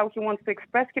how he wants to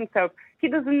express himself. He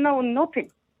doesn't know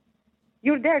nothing.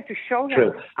 You're there to show him.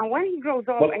 True. And when he grows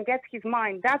up and gets his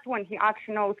mind, that's when he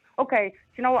actually knows, okay,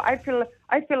 you know, I feel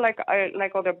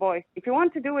like other boys. If you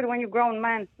want to do it when you're a grown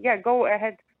man, yeah, go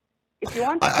ahead. If you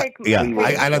want to take...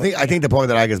 I think the point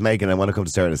that Aga's making, I want to come to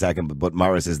Sarah in a second, but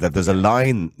Morris, is that there's a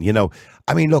line, you know,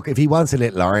 I mean, look, if he wants a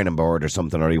little ironing board or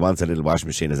something, or he wants a little washing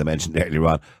machine, as I mentioned earlier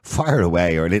on, fire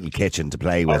away, or a little kitchen to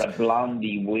play with. Or a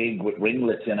blondie wig with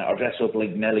ringlets in it, or dress up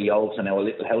like Nelly Olsen, or a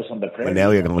little house on the prairie. Well, now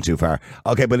you're going too far.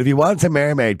 Okay, but if he wants a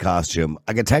mermaid costume,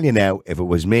 I can tell you now, if it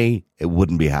was me, it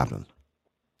wouldn't be happening.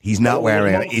 He's not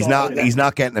wearing it. He's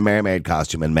not getting a mermaid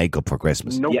costume and makeup for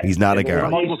Christmas. Nope. He's not a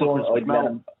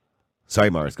girl. Sorry,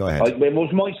 Morris, go ahead. If it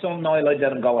was my son, Niall, I'd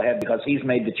let him go ahead because he's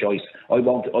made the choice. I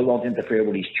won't interfere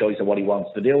with his choice of what he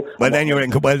wants to do. Well,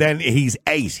 then he's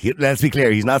 8. Let's be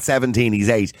clear, he's not 17, he's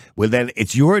 8. Well, then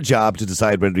it's your job to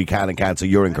decide whether he can and can't, so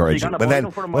you're encouraging.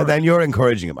 Then you're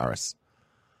encouraging him, Morris.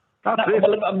 I'm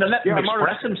letting him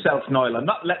express himself, Niall. I'm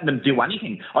not letting him do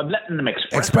anything. I'm letting him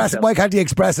express himself. Why can't he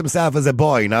express himself as a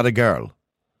boy, not a girl?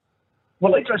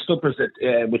 Well, I dressed up as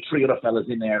with 3 other fellas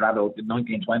in there at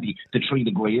 1920, the 3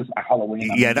 degrees at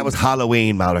Halloween. Yeah, that was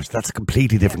Halloween, Mallet. That's a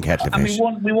completely different kettle of fish.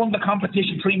 And we won the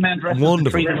competition, 3 men dressed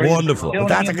wonderful, up as 3 degrees. Wonderful. You know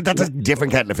that's a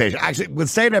different kettle of fish. Actually, we'll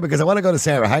stay there because I want to go to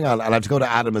Sarah. Hang on, I'll have to go to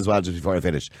Adam as well just before I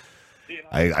finish.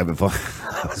 I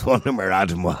was wondering where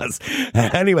Adam was.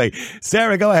 Anyway,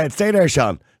 Sarah, go ahead. Stay there,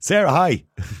 Sean. Sarah, hi.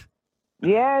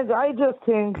 Yeah, I just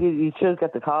think you should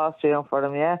get the costume for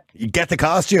them, yeah. You get the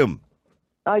costume?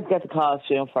 I'd get the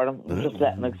costume for him. Just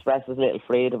let him express his little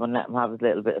freedom and let him have his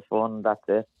little bit of fun, and that's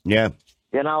it. Yeah.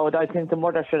 You know, I think the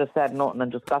mother should have said nothing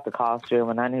and just got the costume,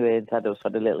 and anyway, it said it was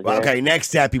for the little girl. Okay, next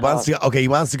step. He wants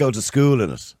to go to school in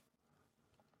it.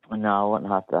 No, I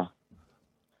wouldn't have to.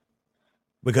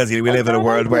 Because we live in a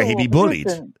world where he'd be bullied.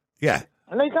 Yeah.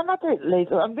 Like,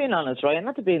 I'm being honest, right? I'm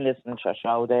not being listening to a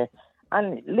show there.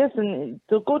 And listen,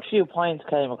 the good few points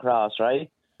came across, right?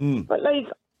 But like,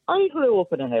 I grew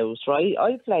up in a house, right?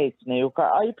 I played snooker.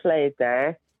 I played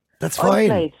there. That's fine. I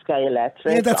played Sky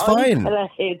Electric. Yeah, that's fine. I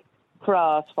played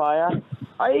Crossfire.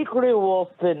 I grew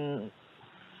up in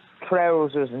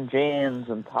trousers and jeans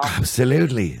and tops.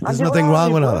 Absolutely. There's nothing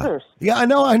wrong with all that. Yeah, I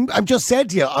know. I'm just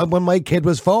said to you, when my kid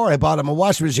was 4, I bought him a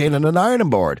washing machine and an ironing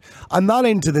board. I'm not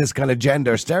into this kind of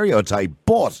gender stereotype,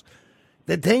 but...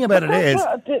 The thing about it is,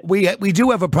 we do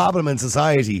have a problem in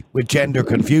society with gender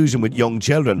confusion with young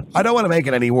children. I don't want to make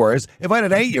it any worse. If I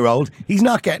had an 8-year-old, he's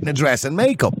not getting a dress and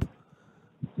makeup.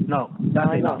 No,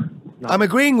 definitely not. No. I'm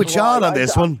agreeing with Sean on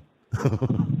this one.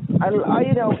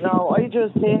 I don't know. I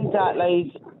just think that,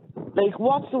 like,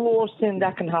 what's the worst thing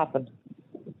that can happen?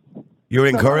 You're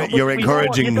encouraging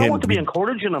him. You don't want to be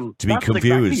encouraging him to be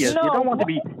confused. Exactly you don't want to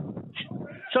be.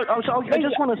 So I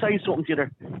just want to say something to you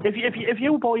there. If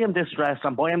you buy him this dress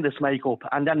and buy him this makeup,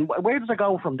 and then where does it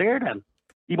go from there then?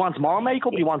 He wants more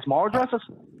makeup, he wants more dresses.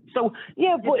 So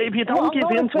yeah, but if you don't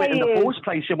give in to it in the first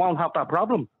place, you won't have that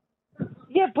problem.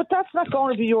 Yeah, but that's not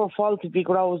going to be your fault if he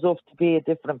grows up to be a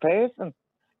different person.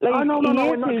 Like, no.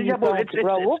 Yeah, but it's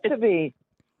grow up to be.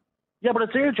 Yeah, but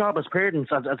it's their job as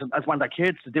parents, as one of the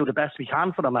kids, to do the best we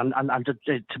can for them and to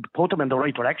put them in the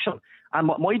right direction. And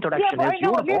my direction is,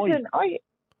 you're a boy.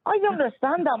 I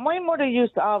understand that. My mother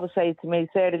used to always say to me,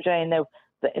 Sarah Jane, now,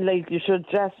 that, like, you should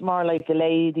dress more like a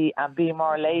lady and be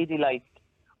more ladylike.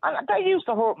 And that used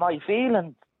to hurt my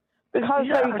feelings because,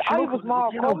 I was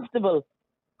more comfortable.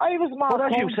 I was more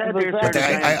comfortable. But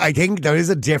I think there is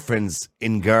a difference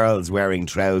in girls wearing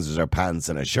trousers or pants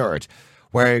and a shirt,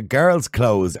 where girls'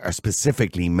 clothes are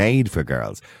specifically made for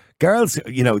girls. Girls,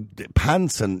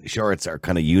 pants and shirts are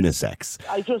kind of unisex.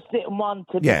 I just didn't want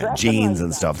to be jeans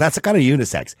and stuff. That's a kind of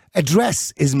unisex. A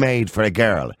dress is made for a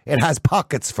girl. It has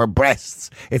pockets for breasts.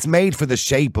 It's made for the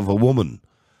shape of a woman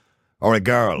or a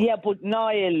girl. Yeah, but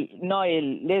Niall,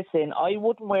 listen, I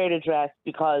wouldn't wear a dress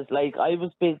because, like, I was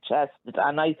big chested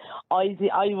and I had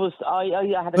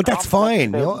a. But that's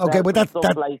fine. Okay, but that's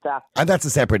like that. And that's a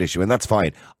separate issue, and that's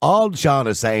fine. All Sean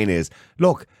is saying is,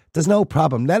 look, there's no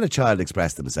problem. Let a child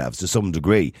express themselves to some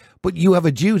degree, but you have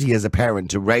a duty as a parent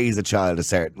to raise a child a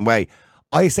certain way.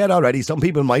 I said already, some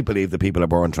people might believe that people are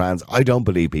born trans. I don't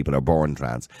believe people are born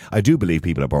trans. I do believe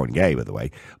people are born gay, by the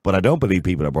way, but I don't believe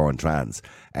people are born trans.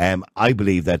 I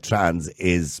believe that trans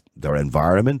is their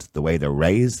environment, the way they're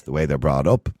raised, the way they're brought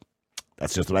up.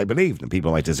 That's just what I believe. And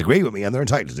people might disagree with me, and they're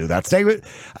entitled to do that. Stay with,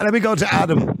 and let me go to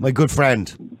Adam, my good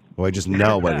friend. Oh, I just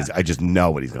know what he's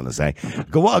going to say.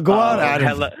 Go on,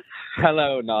 Adam.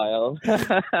 Hello, Niall.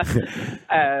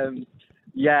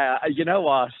 Yeah, you know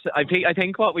what? I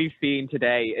think what we've seen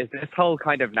today is this whole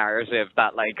kind of narrative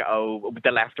that, like,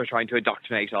 the left are trying to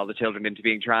indoctrinate all the children into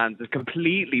being trans is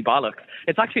completely bollocks.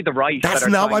 It's actually the right. That's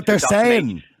not what they're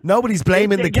saying. Nobody's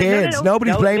blaming the kids.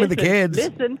 Nobody's blaming the kids.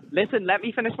 Listen. Let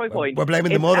me finish my point. We're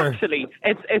blaming the mother. Actually,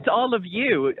 it's all of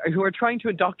you who are trying to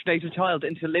indoctrinate a child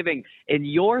into living in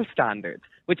your standards,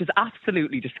 which is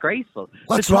absolutely disgraceful.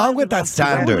 What's wrong with that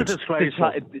standard?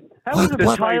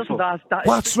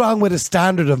 What's wrong with a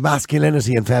standard of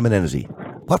masculinity and femininity?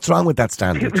 What's wrong with that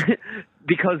standard?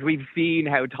 Because we've seen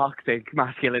how toxic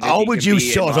masculinity Oh, would you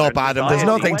shut up, Adam? There's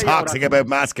nothing Society. toxic about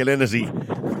masculinity.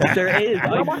 There is.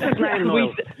 What's his name,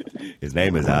 Niall? His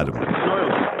name is Adam.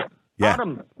 Yeah.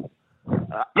 Adam.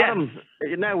 Adam,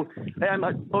 now,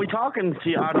 I'm talking to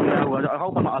you, Adam, now. I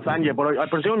hope I'm not offending you, but I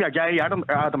presume you're gay, Adam,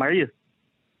 are you?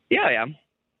 Yeah, I am.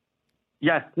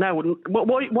 Yeah, now,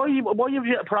 why have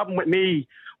you a problem with me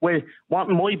with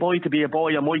wanting my boy to be a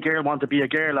boy and my girl want to be a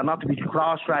girl and not to be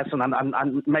cross-dressing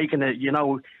and making it,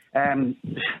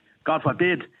 God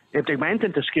forbid, if they went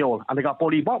into school and they got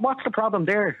bullied, what's the problem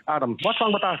there, Adam? What's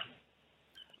wrong with that?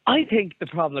 I think the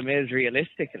problem is,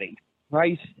 realistically,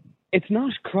 right, it's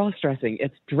not cross-dressing,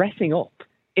 it's dressing up.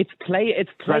 It's playing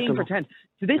pretend.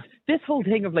 So this whole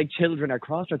thing of, like, children are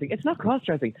cross-dressing, it's not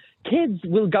cross-dressing. Kids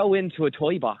will go into a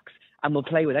toy box and will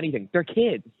play with anything. They're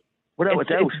kids. Without a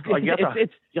doubt, I get that.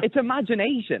 It's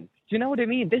imagination. Do you know what I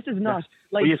mean? This is not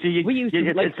like well, you see, we used to.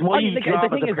 It's my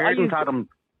job as a parent, Adam.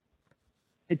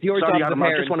 It's your Sorry, job Adam, as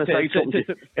a I just want to say something.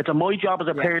 It's my job as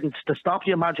a parent to stop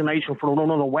the imagination from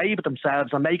running away with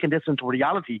themselves and making this into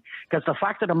reality. Because the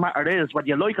fact of the matter is, whether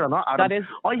you like it or not, Adam,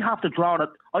 I have to draw the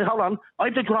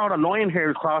line here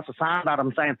across the sand,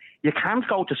 Adam, saying you can't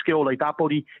go to school like that,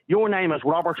 buddy. Your name is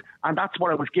Robert, and that's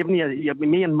what I was giving you.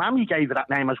 Me and Mammy gave you that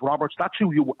name as Robert. That's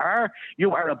who you are.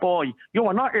 You are a boy. You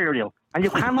are not Ariel. And you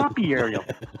cannot be Ariel.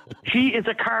 She is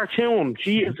a cartoon.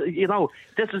 She is,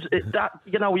 this is that.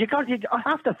 I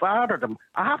have to father them.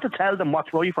 I have to tell them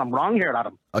what's right from wrong here,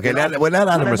 Adam. Okay, let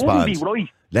Adam respond. Be right.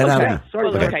 Let okay. Adam. Sorry,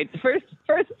 okay.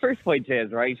 First point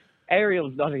is, right,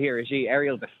 Ariel's not a he or she.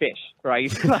 Ariel's a fish,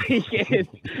 right?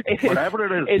 Whatever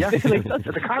it is. It's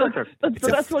a character.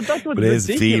 That's what's but it is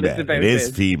female. about it is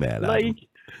this. female. Adam.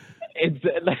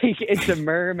 It's a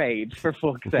mermaid, for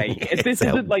fuck's sake. It's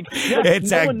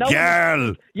a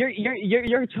girl.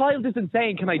 Your child isn't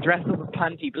saying, "Can I dress up as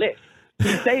Panty Bliss?"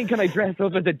 He's saying, "Can I dress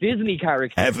up as a Disney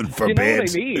character?" Heaven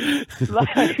forbid. You know what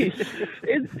I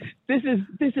mean? This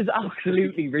is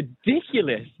absolutely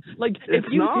ridiculous. Like, if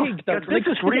you think that this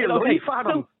is real life,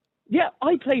 Adam. Yeah,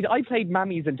 I played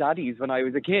mammies and daddies when I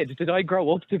was a kid. Did I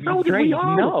grow up to be we straight?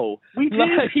 No. We did.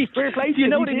 You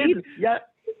know what I mean? Yeah.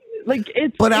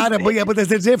 But Adam, but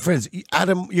there's a difference.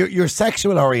 Adam, your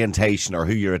sexual orientation or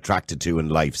who you're attracted to in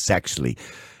life sexually,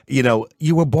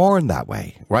 you were born that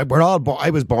way, right? We're all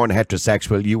I was born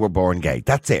heterosexual, you were born gay.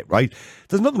 That's it, right?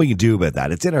 There's nothing we can do about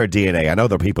that. It's in our DNA. I know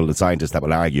there are people, the scientists, that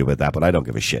will argue about that, but I don't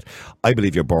give a shit. I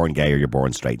believe you're born gay or you're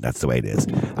born straight, and that's the way it is.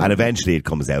 And eventually it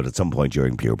comes out at some point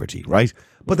during puberty, right?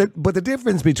 But the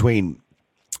difference between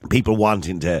people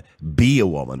wanting to be a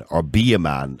woman or be a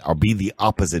man or be the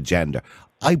opposite gender,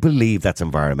 I believe that's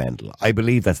environmental. I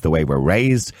believe that's the way we're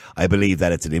raised. I believe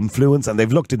that it's an influence. And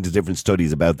they've looked into different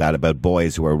studies about that, about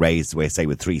boys who are raised, say,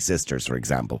 with 3 sisters, for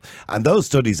example. And those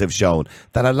studies have shown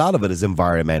that a lot of it is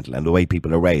environmental and the way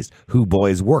people are raised, who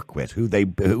boys work with, who they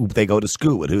go to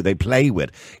school with, who they play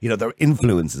with, their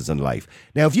influences in life.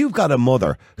 Now, if you've got a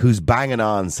mother who's banging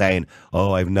on saying,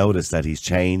 oh, I've noticed that he's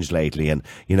changed lately and,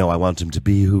 I want him to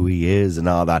be who he is and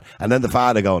all that. And then the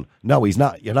father going, no, he's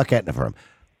not. You're not getting it for him.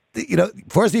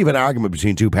 First, you have an argument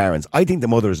between 2 parents. I think the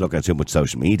mother is looking at too much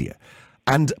social media.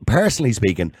 And personally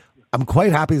speaking, I'm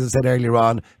quite happy, as I said earlier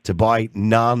on, to buy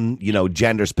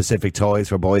gender specific toys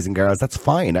for boys and girls. That's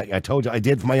fine. I told you I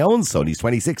did for my own son. He's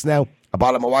 26 now. I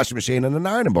bought him a washing machine and an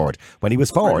ironing board when he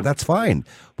was 4. That's fine.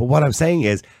 But what I'm saying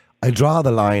is, I draw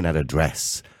the line at a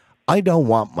dress. I don't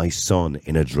want my son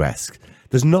in a dress.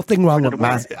 There's nothing wrong with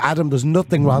Adam. There's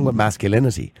nothing wrong with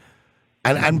masculinity.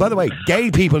 And by the way,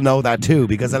 gay people know that too,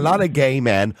 because a lot of gay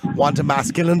men want a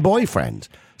masculine boyfriend.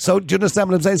 So do you understand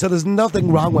what I'm saying? So there's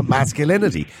nothing wrong with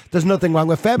masculinity. There's nothing wrong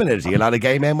with femininity. A lot of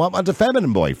gay men want a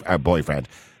feminine boyfriend.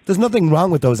 There's nothing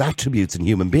wrong with those attributes in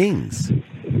human beings.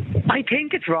 I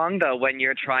think it's wrong, though, when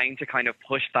you're trying to kind of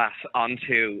push that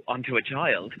onto a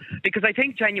child. Because I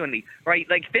think genuinely, right,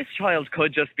 like this child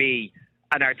could just be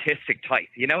an artistic type,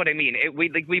 you know what I mean?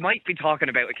 We might be talking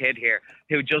about a kid here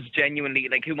who just genuinely,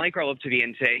 who might grow up to be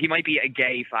he might be a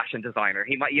gay fashion designer.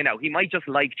 He might just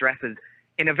like dresses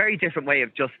in a very different way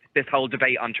of just this whole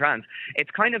debate on trans.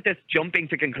 It's kind of this jumping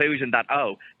to conclusion that,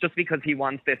 just because he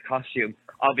wants this costume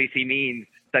obviously means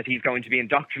that he's going to be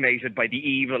indoctrinated by the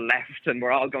evil left and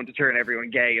we're all going to turn everyone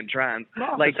gay and trans.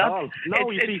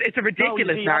 It's a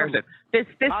ridiculous narrative. This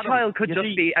child could just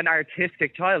be an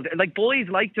artistic child. Like, boys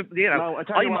like to,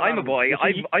 I'm a boy.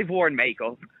 I've worn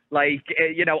makeup. I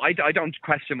don't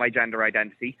question my gender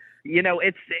identity.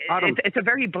 It's a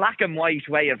very black and white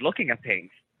way of looking at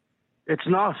things. It's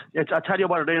not. I tell you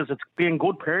what it is. It's being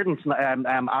good parents,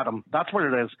 Adam. That's what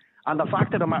it is. And the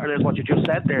fact of the matter is what you just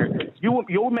said there.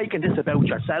 You're making this about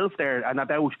yourself there and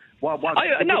about what.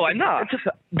 No, I'm not.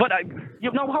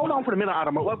 Hold on for a minute,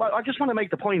 Adam. I just want to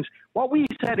make the point. What we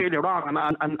said earlier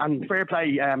on, and fair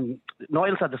play,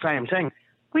 Niall said the same thing.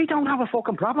 We don't have a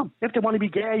fucking problem if they want to be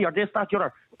gay or this, that, the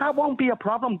other. That won't be a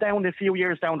problem down a few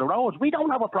years down the road. We don't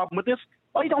have a problem with this.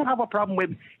 I don't have a problem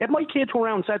with if my kid turned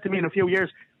around and said to me in a few years,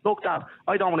 look, Dad,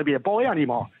 I don't want to be a boy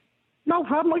anymore. No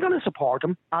problem. I'm going to support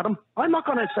him, Adam. I'm not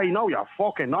going to say, no, you're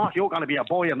fucking not. You're going to be a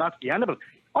boy and that's the end of it.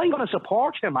 I'm going to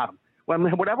support him, Adam,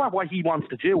 whatever he wants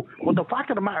to do. But the fact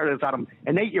of the matter is, Adam,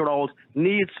 an 8-year-old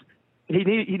needs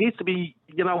to be,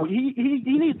 he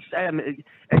needs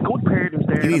a good parent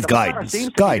there. He needs guidance.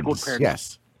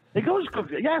 Yes. It goes,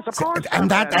 yes, of course.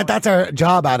 And that's our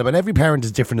job, Adam, and every parent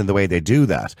is different in the way they do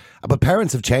that. But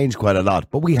parents have changed quite a lot.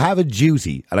 But we have a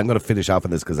duty, and I'm going to finish off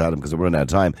on this because we're running out of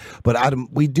time. But Adam,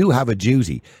 we do have a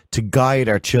duty to guide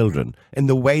our children in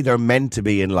the way they're meant to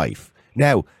be in life.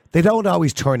 Now, they don't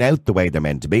always turn out the way they're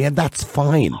meant to be, and that's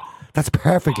fine. That's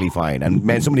perfectly fine.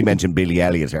 And somebody mentioned Billy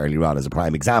Elliot earlier on as a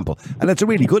prime example. And it's a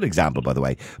really good example, by the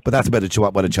way. But that's about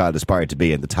what a child aspired to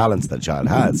be and the talents that a child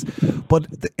has. But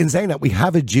in saying that, we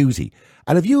have a duty.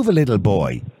 And if you have a little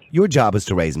boy, your job is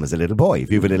to raise him as a little boy.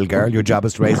 If you have a little girl, your job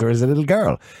is to raise her as a little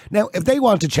girl. Now, if they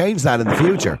want to change that in the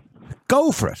future,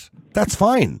 go for it. That's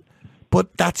fine.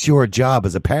 But that's your job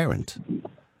as a parent.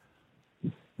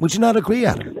 Would you not agree,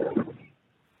 Adam?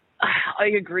 I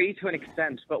agree to an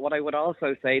extent, but what I would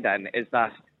also say then is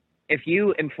that if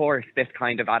you enforce this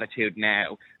kind of attitude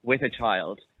now with a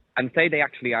child, and say they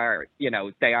actually are,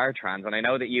 they are trans, and I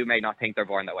know that you may not think they're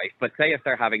born that way, but say if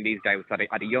they're having these doubts at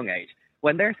a young age,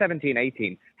 when they're 17,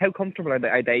 18, how comfortable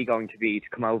are they going to be to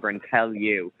come over and tell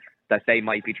you that they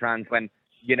might be trans when,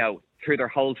 through their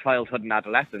whole childhood and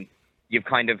adolescence, you've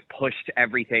kind of pushed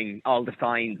everything, all the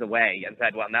signs away and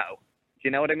said, well, no. Do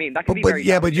you know what I mean? That can be very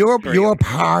but you're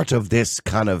part of this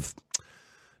kind of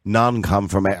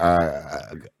non-conformity.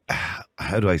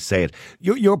 How do I say it?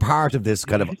 You're part of this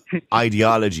kind of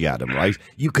ideology, Adam, right?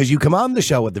 Because you come on the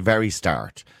show at the very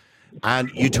start, and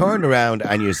you turned around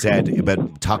and you said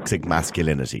about toxic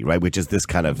masculinity, right? Which is this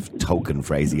kind of token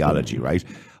phraseology, right?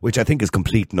 Which I think is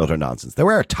complete and utter nonsense.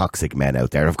 There are toxic men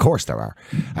out there, of course there are,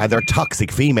 and there are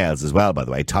toxic females as well, by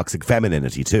the way, toxic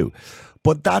femininity too.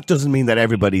 But that doesn't mean that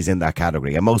everybody's in that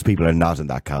category, and most people are not in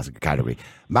that category.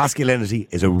 Masculinity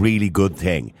is a really good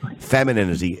thing.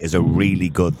 Femininity is a really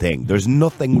good thing. There's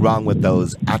nothing wrong with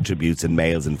those attributes in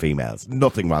males and females.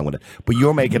 Nothing wrong with it. But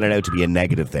you're making it out to be a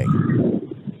negative thing.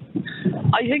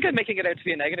 I think I'm making it out to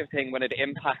be a negative thing when it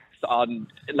impacts on,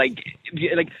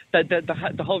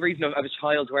 the whole reason of a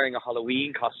child wearing a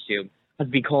Halloween costume has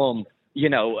become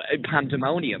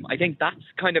pandemonium. I think that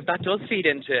does feed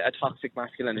into a toxic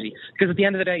masculinity, because at the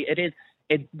end of the day,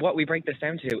 what we break this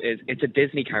down to is it's a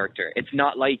Disney character. It's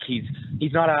not like he's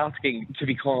not asking to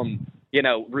become,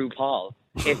 RuPaul.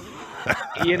 It's,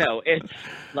 it's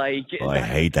like... Oh, I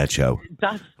hate that show.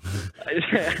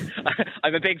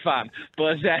 I'm a big fan,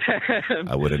 but...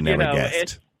 I would have never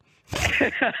guessed.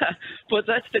 But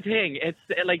that's the thing. It's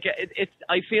like,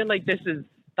 I feel like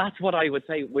that's what I would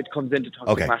say which comes into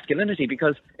toxic masculinity,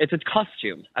 because it's a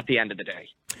costume at the end of the day.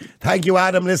 Thank you,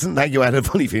 Adam. Listen, thank you, Adam.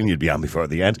 Funny feeling you'd be on before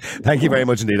the end. Thank you very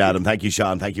much indeed, Adam. Thank you,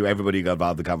 Sean. Thank you, everybody who got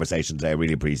involved in the conversation today. I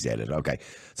really appreciate it. Okay.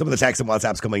 Some of the texts and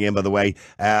WhatsApps coming in, by the way.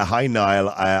 Hi, Niall.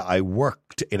 I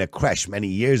worked in a creche many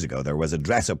years ago. There was a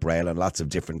dress-up rail and lots of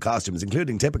different costumes,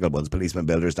 including typical ones, policemen,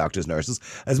 builders, doctors, nurses,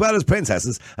 as well as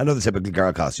princesses and other typical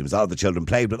girl costumes. All of the children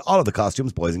played with all of the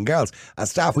costumes, boys and girls.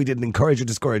 As staff, we didn't encourage or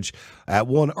discourage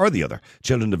one or the other.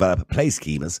 Children develop play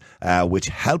schemas, which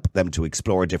help them to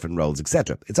explore different roles,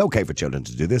 etc. It's okay for children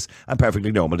to do this, and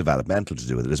perfectly normal developmental to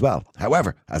do it as well.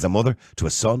 However, as a mother to a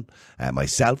son,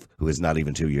 myself, who is not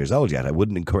even 2 years old yet, I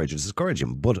wouldn't encourage or discourage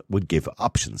him, but would give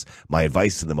options. My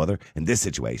advice to the mother in this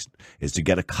situation is to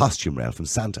get a costume rail from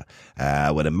Santa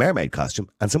with a mermaid costume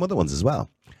and some other ones as well.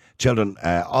 Children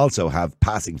also have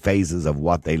passing phases of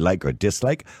what they like or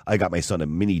dislike. I got my son a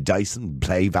mini Dyson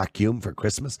play vacuum for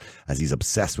Christmas, as he's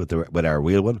obsessed with our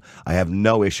real one. I have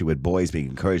no issue with boys being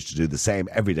encouraged to do the same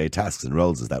everyday tasks and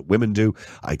roles as that women do.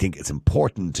 I think it's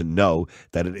important to know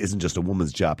that it isn't just a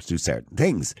woman's job to do certain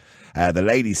things. The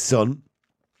lady's son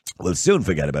will soon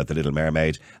forget about the Little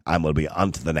Mermaid and will be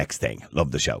on to the next thing.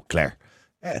 Love the show. Claire.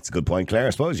 Yeah, it's a good point, Claire, I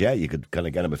suppose. Yeah, you could kind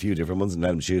of get him a few different ones and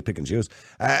let him pick and choose.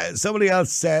 Somebody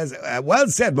else says, well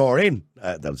said, Maureen.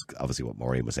 That was obviously what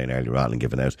Maureen was saying earlier on and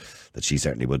giving out that she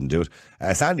certainly wouldn't do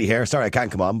it. Sandy here, sorry I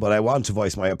can't come on, but I want to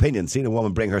voice my opinion. Seen a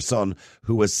woman bring her son,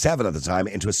 who was 7 at the time,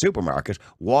 into a supermarket,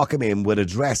 walk him in with a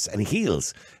dress and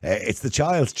heels. It's the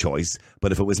child's choice,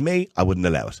 but if it was me, I wouldn't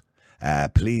allow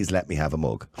it. Please let me have a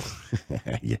mug.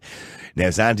 Yeah.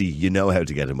 Now, Sandy, you know how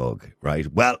to get a mug, right?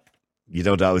 Well, you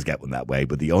don't always get one that way,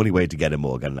 but the only way to get a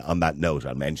mug, and on that note,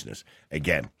 I'll mention it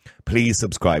again, please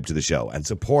subscribe to the show and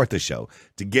support the show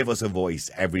to give us a voice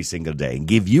every single day and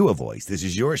give you a voice. This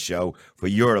is your show for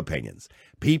your opinions.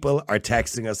 People are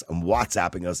texting us and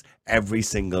WhatsApping us every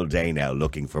single day now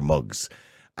looking for mugs.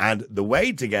 And the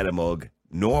way to get a mug,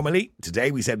 normally,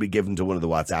 today we said we'd give them to one of the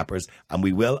WhatsAppers, and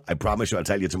we will. I promise you I'll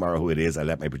tell you tomorrow who it is. I'll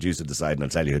let my producer decide and I'll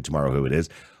tell you tomorrow who it is.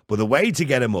 But the way to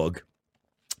get a mug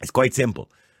is quite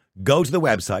simple. Go to the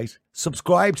website,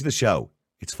 subscribe to the show.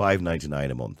 It's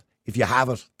 $5.99 a month. If you have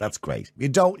it, that's great. If you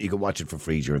don't, you can watch it for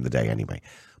free during the day anyway.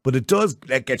 But it does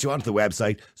get you onto the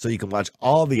website so you can watch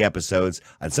all the episodes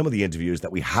and some of the interviews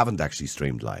that we haven't actually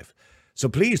streamed live. So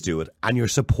please do it, and you're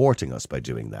supporting us by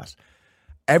doing that.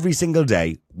 Every single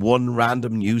day, one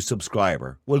random new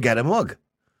subscriber will get a mug.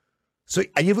 So,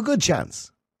 and you have a good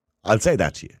chance. I'll say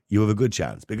that to you. You have a good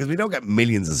chance, because we don't get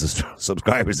millions of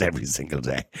subscribers every single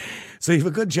day. So you have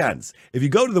a good chance. If you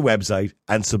go to the website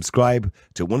and subscribe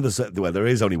to one of the... Well, there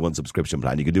is only one subscription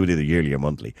plan. You can do it either yearly or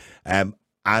monthly. And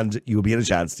you will be in a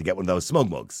chance to get one of those smug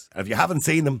mugs. And if you haven't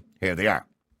seen them, here they are.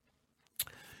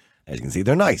 As you can see,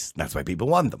 they're nice. That's why people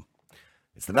want them.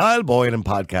 It's the Niall Boylan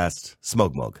Podcast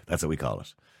Smug Mug. That's what we call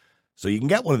it. So you can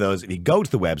get one of those if you go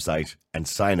to the website and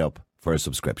sign up for a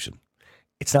subscription.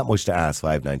 It's not much to ask,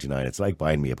 $5.99. It's like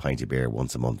buying me a pint of beer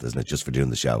once a month, isn't it, just for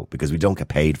doing the show, because we don't get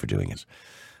paid for doing it.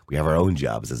 We have our own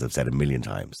jobs, as I've said a million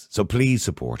times. So please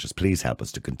support us. Please help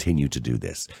us to continue to do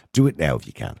this. Do it now if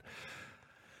you can.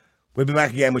 We'll be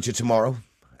back again with you tomorrow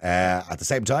at the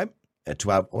same time at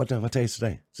 12. What day is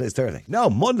today? It's Thursday. No,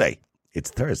 Monday.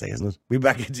 It's Thursday, isn't it? We'll be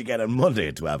back again on Monday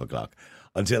at 12 o'clock.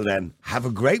 Until then, have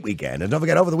a great weekend. And don't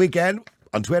forget, over the weekend,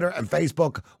 on Twitter and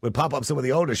Facebook, we'll pop up some of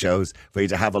the older shows for you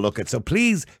to have a look at. So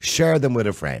please share them with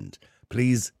a friend.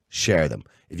 Please share them.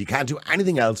 If you can't do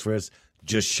anything else for us,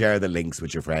 just share the links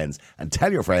with your friends and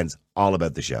tell your friends all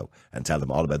about the show and tell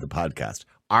them all about the podcast.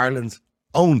 Ireland's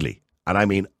only, and I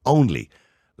mean only,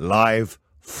 live,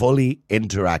 fully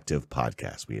interactive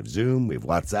podcast. We have Zoom, we have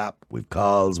WhatsApp, we have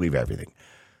calls, we have everything.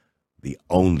 The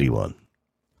only one.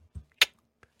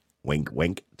 Wink,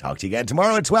 wink. Talk to you again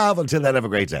tomorrow at 12. Until then, have a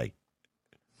great day.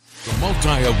 The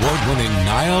multi-award-winning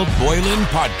Niall Boylan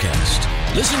Podcast.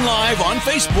 Listen live on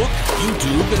Facebook,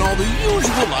 YouTube, and all the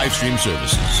usual live stream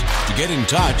services. To get in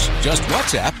touch, just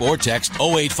WhatsApp or text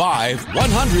 085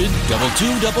 100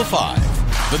 2255.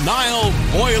 The Niall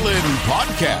Boylan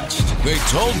Podcast. They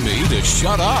told me to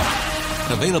shut up.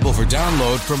 Available for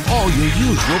download from all your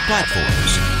usual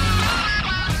platforms.